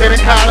I'm gonna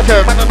catch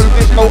them. When I move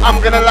this slow, I'm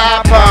gonna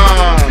lap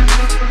them.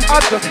 I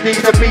just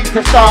need a beat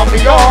to start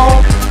me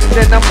off.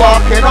 Then I'm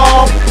barking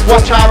off.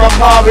 Watch how I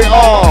power it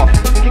off.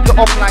 Kick it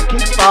off like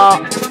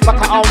kickstart,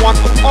 like I want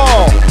them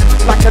all.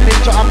 Like a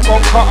ninja, I'm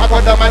gon' cut. I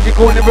got the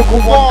magical lyrical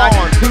one. I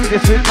do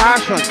this with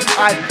passion.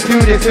 I do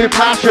this with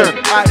passion.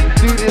 I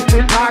do this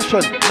with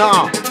passion.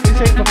 Nah, this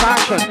ain't for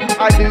fashion.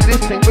 I do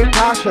this thing with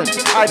passion.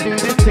 I do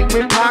this thing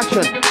with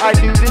passion. I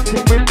do this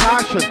thing with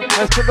passion.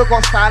 And still I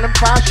got style and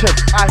fashion.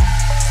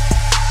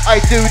 I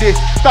do this,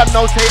 done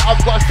no say I've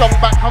got a strong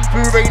back, come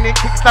through raining,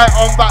 kickstart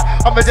on back.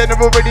 I'm a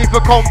general ready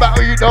for combat,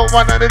 or you don't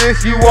want none of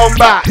this, you want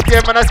back. Yeah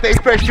man, I stay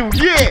special,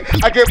 yeah.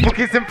 I get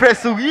bookings and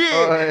pretzel,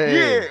 yeah.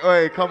 Yeah,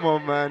 oi, come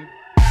on man.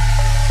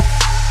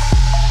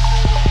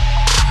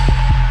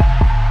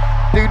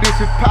 Do this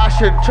with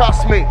passion,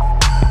 trust me.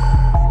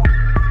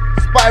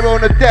 Spyro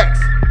on the decks.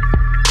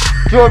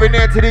 Drawing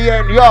near to the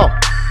end, yo.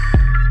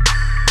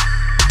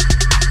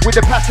 With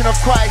the passion of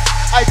Christ,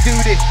 I do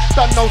this.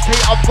 Done no say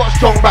I've got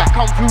strong back.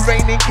 Come through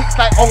raining, kicks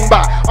like on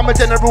back. I'm a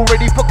general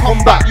ready for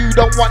combat. You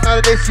don't want none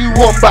of this, you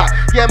want back.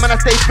 Yeah man,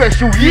 I stay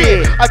special,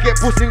 yeah. I get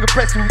pussy and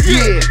pretzel,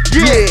 yeah.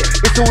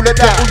 It's all of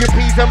that. All your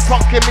peas and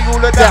punk, give me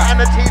all of that.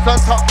 And the cheese on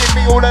top, give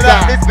me all of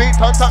that. This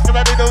beat's on top cause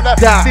I did all of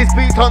that. This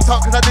beat's on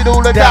top cause I did all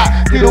of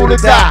that. Did all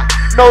of that.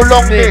 No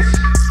longness.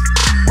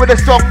 With a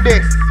strong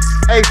diss.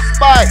 Hey,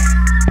 Spy.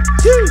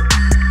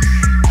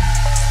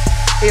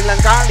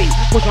 Ilangali,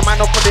 push a man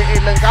up for the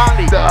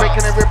Ilangali.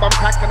 Breaking every bum,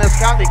 cracking a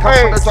scally. Come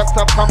for the drugs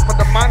up, come for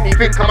the money.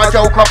 Think I'm a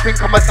joker,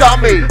 think I'm a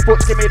dummy.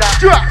 Foots, give me that.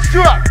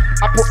 Strap.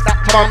 I put that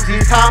to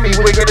Mumsy's Tommy.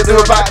 What you gonna do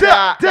about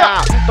that?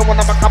 Don't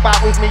wanna come out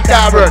with me,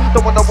 Darren.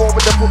 Don't wanna war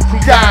with the Footsie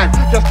Dan.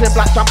 Just in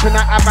black jumping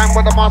at a van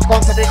with a mask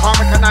on so they can't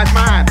recognize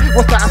man.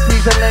 What's that a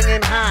seasoning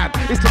in hand?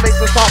 It's too late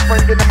to start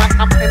friending the man,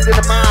 I'm ending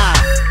the man.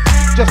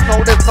 Just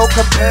know there's no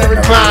comparing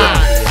man.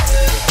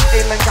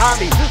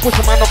 Ilangali, push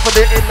a man up for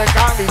the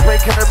Ilangali.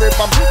 Breaking the rib,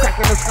 I'm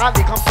cracking the scally.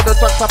 Come for the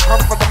drugs, I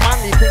come for the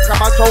money. Think I'm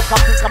a joker,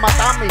 think I'm a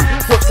dummy.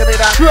 Put me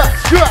that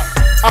strap.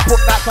 I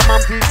put that to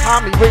Mumsy's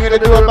Tommy. What you gonna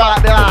do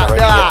about that?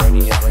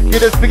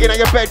 You're just speaking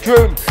at your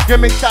bedroom. Your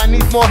mixer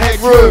needs more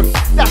headroom.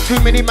 That's too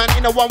many man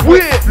in a one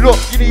way. Look,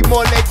 you need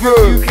more leg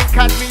room. You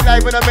can catch me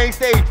live on the main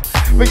stage.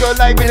 We go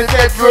live in the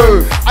dead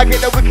room. I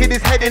get the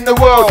wickedest head in the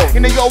world.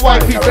 In your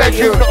wifey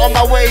bedroom, not on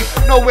my way,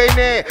 nowhere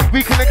near.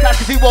 We couldn't clash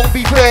cause it won't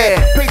be fair.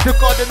 Pray to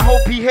God and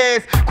hope he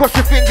hears. Cross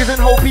your fingers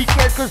and hope he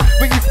cares. Cause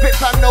when you spit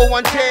back no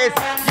one cheers.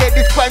 Yeah,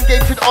 this crime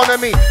game should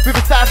honor me. With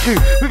a statue,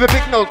 with a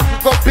big nose.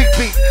 We've got big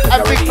beats and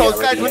big toes.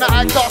 Guys, when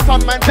I act out,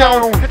 sun man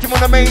down. Catch him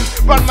on the main,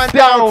 run man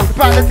down.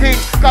 Span the thing,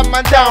 gun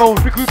man down.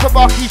 Recruit for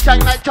Barky,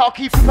 shank like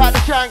Chalky. Flip out the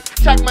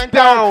shank man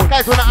down.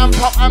 Guys, when I amp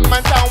up, I'm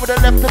man down. With the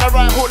left and the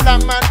right hook,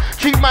 lamp man.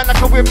 Treat man like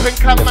a whip and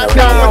clamp man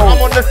down. When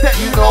I'm on the set,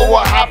 you know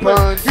what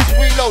happens. It's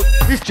reload,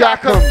 it's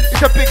Jackham.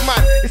 It's a big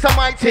man, it's a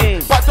mighty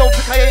team. But don't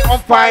think I ain't on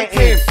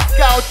fighting.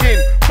 Gouging,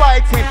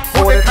 fighting.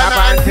 All the kind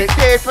of antics.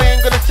 Yeah, if I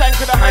ain't gonna shank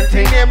with the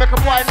hunting. Yeah, make a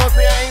boy know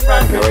say I ain't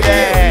ramping.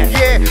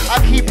 Yeah, I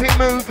keep it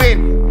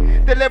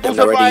moving. The levels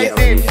are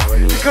rising.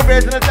 The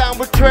career's in a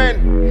downward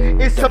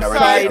trend. It's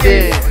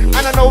subsiding.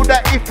 And I know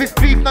that if it's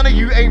beef, none of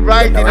you ain't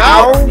riding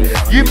out.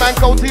 You man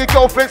go to your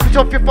girlfriend, switch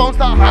off your phone,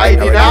 start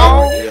hiding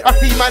out. I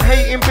see man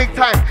hating big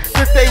time.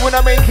 Just say when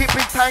I make it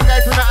big time,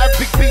 guys, when I have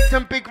big beats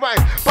and big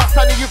rhymes. But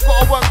sonny, you've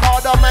gotta work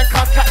harder, man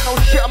can't chat no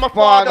shit, I'm a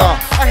father.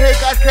 I hear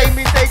guys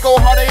claiming they go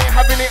harder, ain't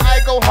having it,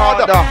 I go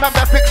harder. Man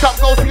that picks up,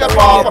 go see a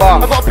barber.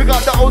 I gotta pick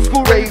up the old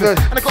school ravers,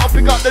 and I gotta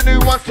pick up the new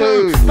ones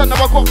too. Don't know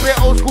I got bare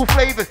old school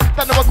flavors,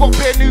 don't know I got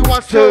bare new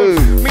ones too.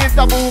 Me and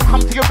Double will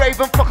come to your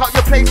rave and fuck up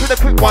your place with a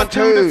quick 1,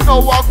 2. The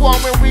snow wagwan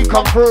when we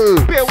come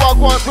through, beer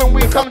wagwans when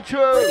we come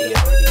true.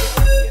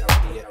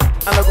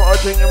 And I got a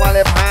drink in my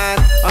left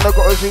hand, and I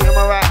got a drink in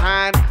my right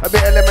hand. A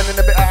bit of lemon and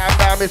a bit of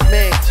amber, it's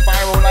mixed.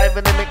 Spyro live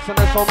in the mix, and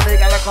there's so many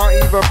gal I can't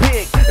even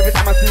pick. Every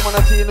time I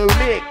see a new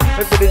lick,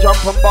 everybody jump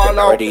and ball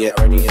out.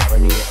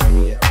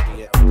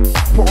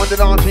 Put on the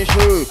dancing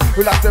shoe.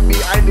 Who likes the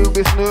beat? I do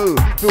this new.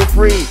 Feel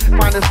free,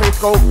 find a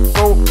space, go.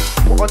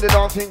 Put on the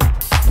dancing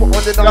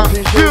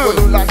shoe.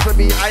 Who likes the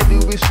beat? I do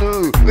this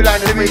new. Who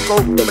likes the space,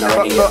 go.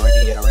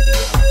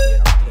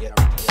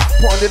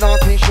 Put on the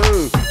dancing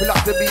shoe. Who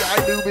likes the beat?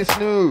 I do this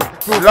new.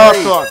 Feel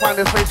free, find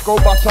a space, go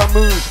bust some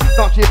moves.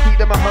 Not your feet,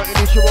 them are hurting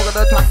this shit. We're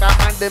gonna attack that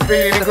man, then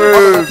feeling the groove.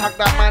 We're gonna attack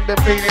that man,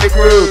 then feeling the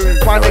groove.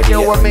 Find a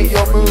girl and make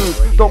your move.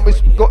 Don't be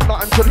got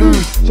nothing to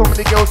lose. So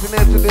many girls in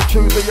there to the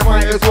truth, so you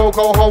might as well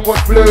go home with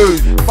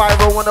blues.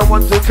 5 on the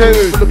 1s and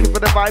 2s. We're looking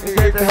for the vibe, is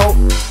here to help.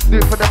 Do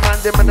it for the man,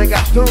 them and the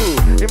gas too.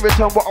 In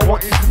return, what I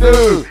want you to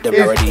do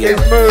is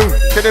move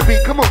to the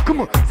beat. Come on, come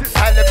on. Sit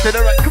side left to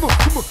the right. Come on,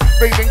 come on.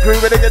 Breathing crew,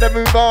 we're gonna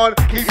move on.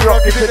 Keep you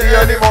rocking to the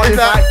early morning.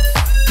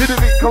 To the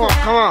beat, come on,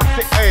 come on.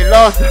 Hey,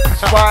 last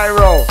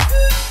Spyro.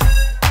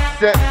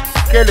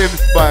 Kill him,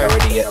 Spyro.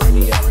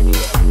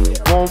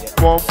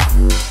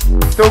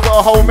 Still got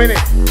a whole minute.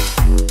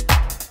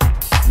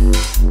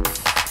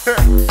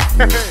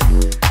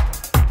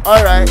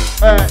 Alright.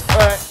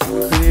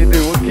 What can you do?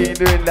 What can you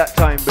do in that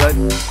time, blood?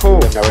 Cool.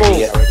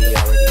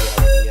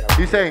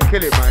 You saying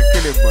kill it, man?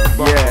 Kill him,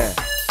 man. Yeah.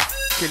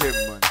 Kill him,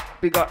 man.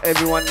 Big up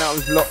everyone that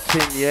was locked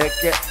in, yeah?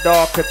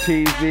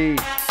 GetDarkerTV.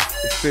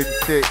 It's been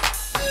sick.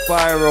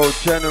 Spyro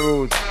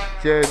Generals.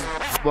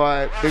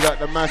 Boy, big up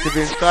the massive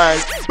inside.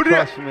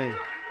 Trust me.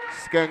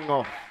 Skeng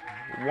off.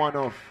 One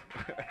off.